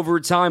 4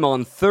 overtime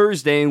on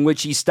Thursday, in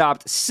which he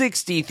stopped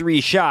 63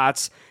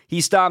 shots, he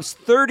stops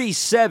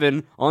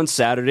 37 on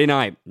Saturday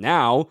night.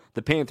 Now,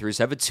 the Panthers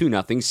have a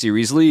 2-0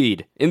 series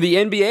lead. In the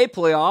NBA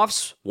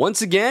playoffs,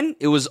 once again,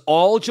 it was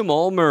all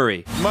Jamal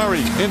Murray.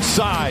 Murray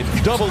inside,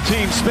 double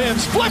team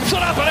spins, flips it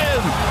up and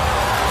in!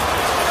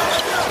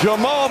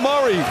 Jamal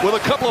Murray with a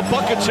couple of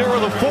buckets here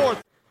in the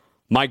fourth.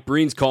 Mike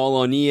Breen's call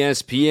on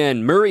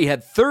ESPN. Murray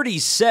had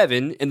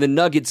 37 in the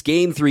Nuggets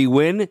Game 3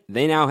 win.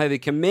 They now have a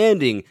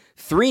commanding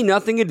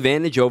 3-0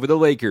 advantage over the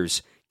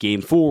Lakers.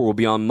 Game 4 will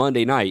be on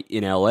Monday night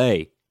in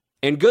L.A.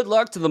 And good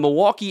luck to the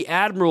Milwaukee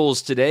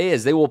Admirals today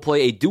as they will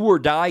play a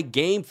do-or-die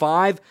Game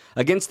 5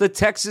 against the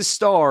Texas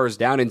Stars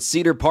down in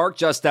Cedar Park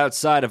just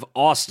outside of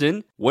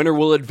Austin. Winner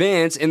will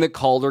advance in the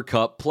Calder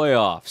Cup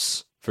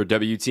playoffs. For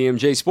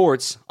WTMJ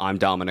Sports, I'm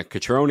Dominic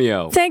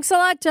Cotroneo. Thanks a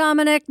lot,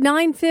 Dominic.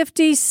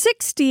 9:50,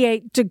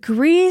 68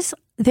 degrees.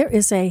 There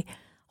is a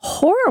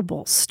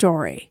horrible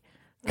story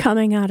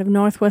coming out of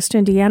Northwest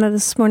Indiana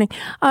this morning.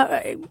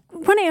 I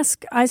want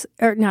to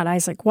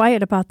ask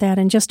Wyatt about that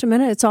in just a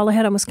minute. It's all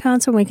ahead on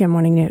Wisconsin Weekend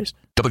Morning News.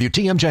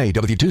 WTMJ,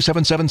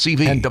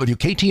 W277CV, and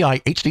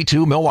WKTI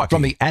HD2 Milwaukee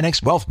from the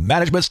Annex Wealth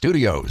Management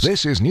Studios.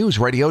 This is News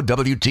Radio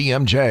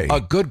WTMJ,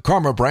 a Good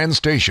Karma brand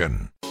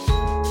station.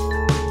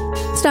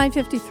 It's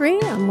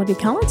 9:53. I'm Libby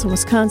Collins,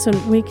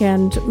 Wisconsin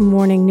Weekend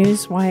Morning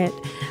News. Wyatt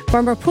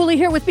Farmer Pooley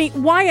here with me.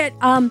 Wyatt,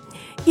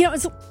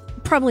 it's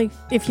probably,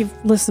 if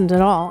you've listened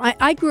at all,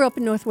 I grew up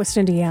in Northwest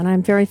Indiana.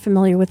 I'm very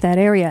familiar with that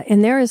area.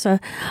 And there is a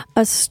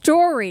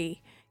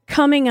story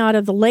coming out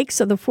of the Lakes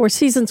of the Four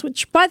Seasons,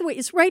 which, by the way,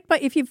 is right by,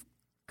 if you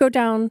go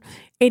down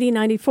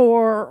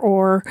 8094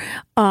 or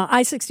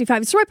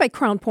I-65, it's right by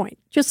Crown Point,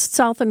 just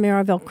south of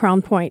Maryville,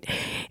 Crown Point.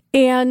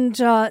 And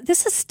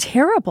this is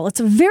terrible. It's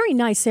a very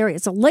nice area.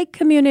 It's a lake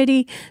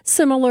community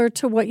similar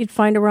to what you'd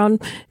find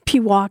around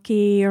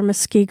Pewaukee or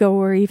Muskego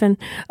or even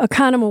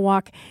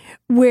Oconomowoc,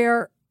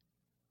 where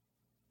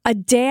a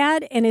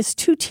dad and his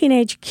two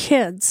teenage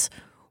kids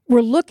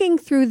were looking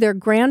through their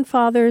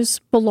grandfather's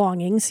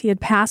belongings. He had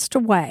passed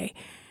away,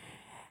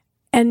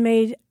 and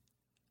made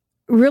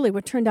really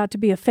what turned out to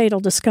be a fatal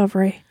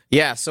discovery.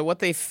 Yeah, so what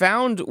they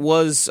found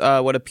was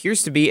what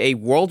appears to be a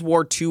World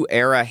War II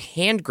era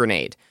hand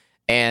grenade.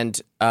 And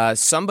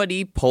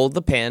somebody pulled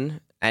the pin,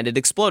 and it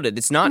exploded.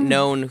 It's not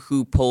known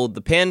who pulled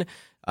the pin.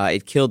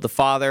 It killed the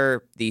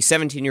father. The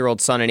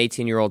 17-year-old son and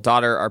 18-year-old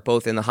daughter are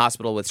both in the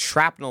hospital with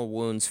shrapnel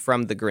wounds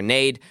from the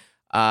grenade.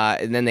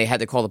 And then they had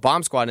to call the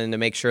bomb squad in to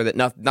make sure that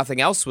nothing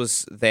else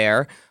was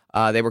there.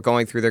 They were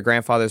going through their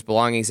grandfather's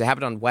belongings. It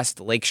happened on West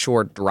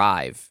Lakeshore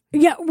Drive.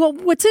 Yeah, well,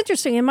 what's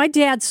interesting, and my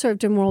dad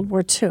served in World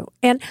War II,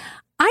 and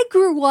I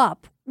grew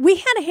up, we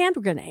had a hand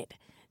grenade.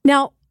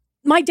 Now,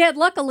 my dad,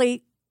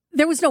 luckily,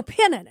 there was no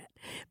pin in it,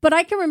 but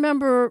I can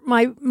remember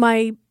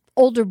my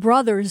older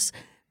brothers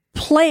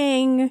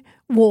playing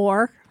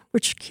war,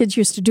 which kids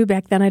used to do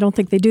back then. I don't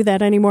think they do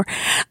that anymore.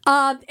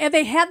 And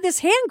they had this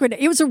hand grenade.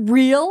 It was a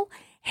real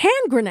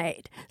hand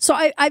grenade. So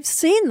I've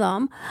seen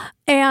them,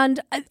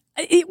 and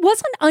it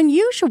wasn't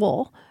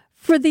unusual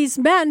for these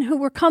men who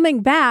were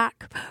coming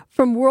back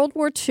from World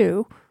War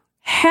II,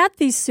 had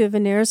these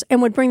souvenirs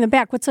and would bring them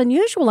back. What's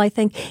unusual, I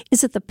think,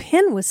 is that the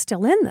pin was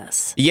still in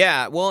this.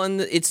 Yeah, well,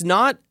 and it's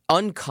not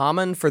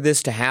uncommon for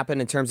this to happen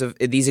in terms of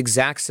these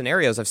exact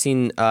scenarios. I've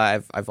seen,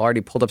 I've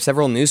already pulled up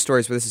several news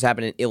stories where this has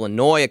happened in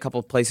Illinois, a couple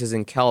of places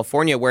in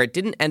California, where it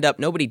didn't end up,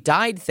 nobody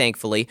died,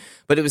 thankfully,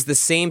 but it was the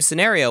same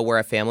scenario where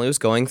a family was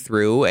going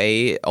through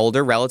a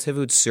older relative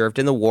who'd served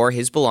in the war,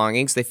 his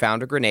belongings, they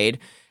found a grenade.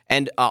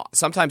 And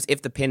sometimes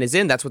if the pin is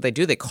in, that's what they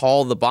do. They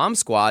call the bomb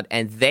squad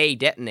and they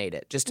detonate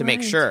it just to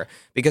make sure.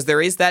 Because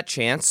there is that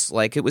chance,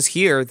 like it was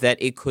here,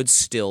 that it could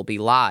still be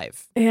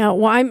live. Yeah,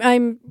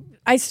 well,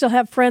 I still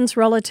have friends,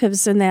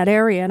 relatives in that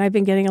area, and I've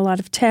been getting a lot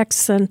of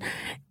texts and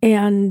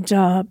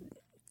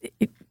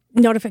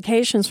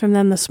notifications from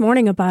them this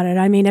morning about it.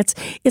 I mean,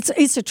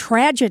 it's a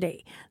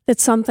tragedy that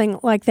something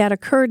like that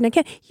occurred. And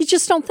again, you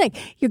just don't think.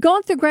 You're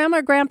going through grandma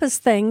or grandpa's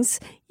things,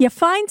 you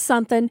find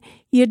something,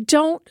 you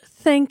don't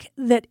think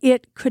that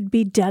it could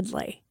be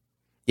deadly.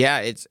 Yeah,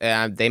 it's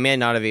they may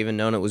not have even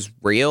known it was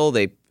real.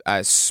 They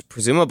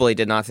presumably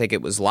did not think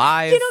it was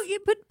live. You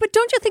know, but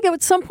don't you think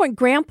at some point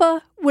Grandpa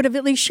would have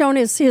at least shown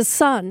his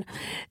son,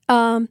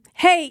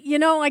 hey, you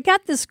know, I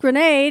got this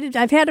grenade.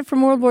 I've had it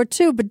from World War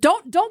II, but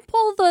don't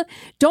pull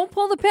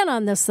the pin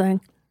on this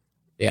thing.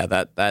 Yeah,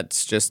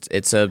 that's just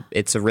it's a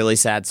really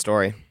sad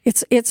story.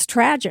 It's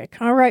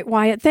tragic. All right,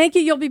 Wyatt. Thank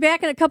you. You'll be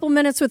back in a couple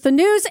minutes with the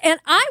news, and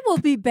I will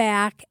be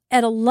back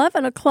at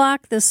 11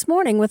 o'clock this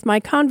morning with my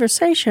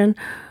conversation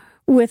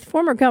with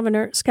former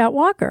Governor Scott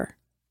Walker.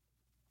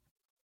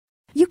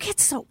 You get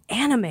so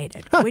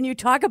animated when you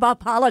talk about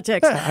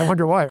politics. I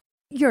wonder why.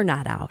 You're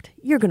not out.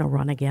 You're going to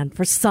run again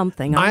for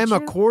something, I aren't am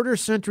you? a quarter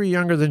century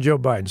younger than Joe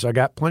Biden, so I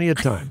got plenty of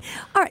time.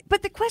 All right,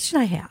 but the question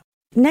I have,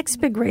 next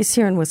big race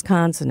here in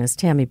Wisconsin is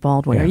Tammy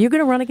Baldwin. Yeah. Are you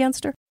going to run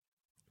against her?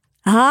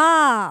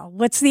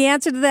 What's the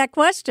answer to that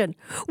question?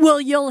 Well,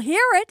 you'll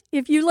hear it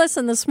if you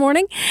listen this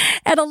morning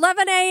at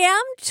 11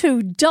 a.m. to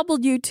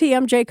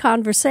WTMJ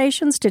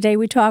Conversations. Today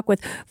we talk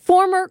with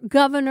former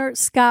Governor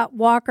Scott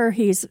Walker.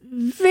 He's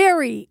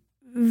very,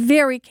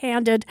 very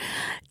candid.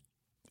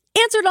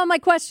 Answered all my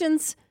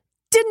questions.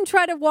 Didn't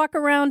try to walk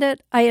around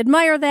it. I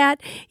admire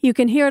that. You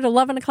can hear it at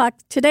 11 o'clock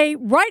today,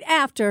 right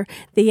after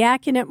the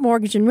Accunet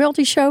Mortgage and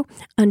Realty Show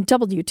on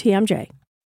WTMJ.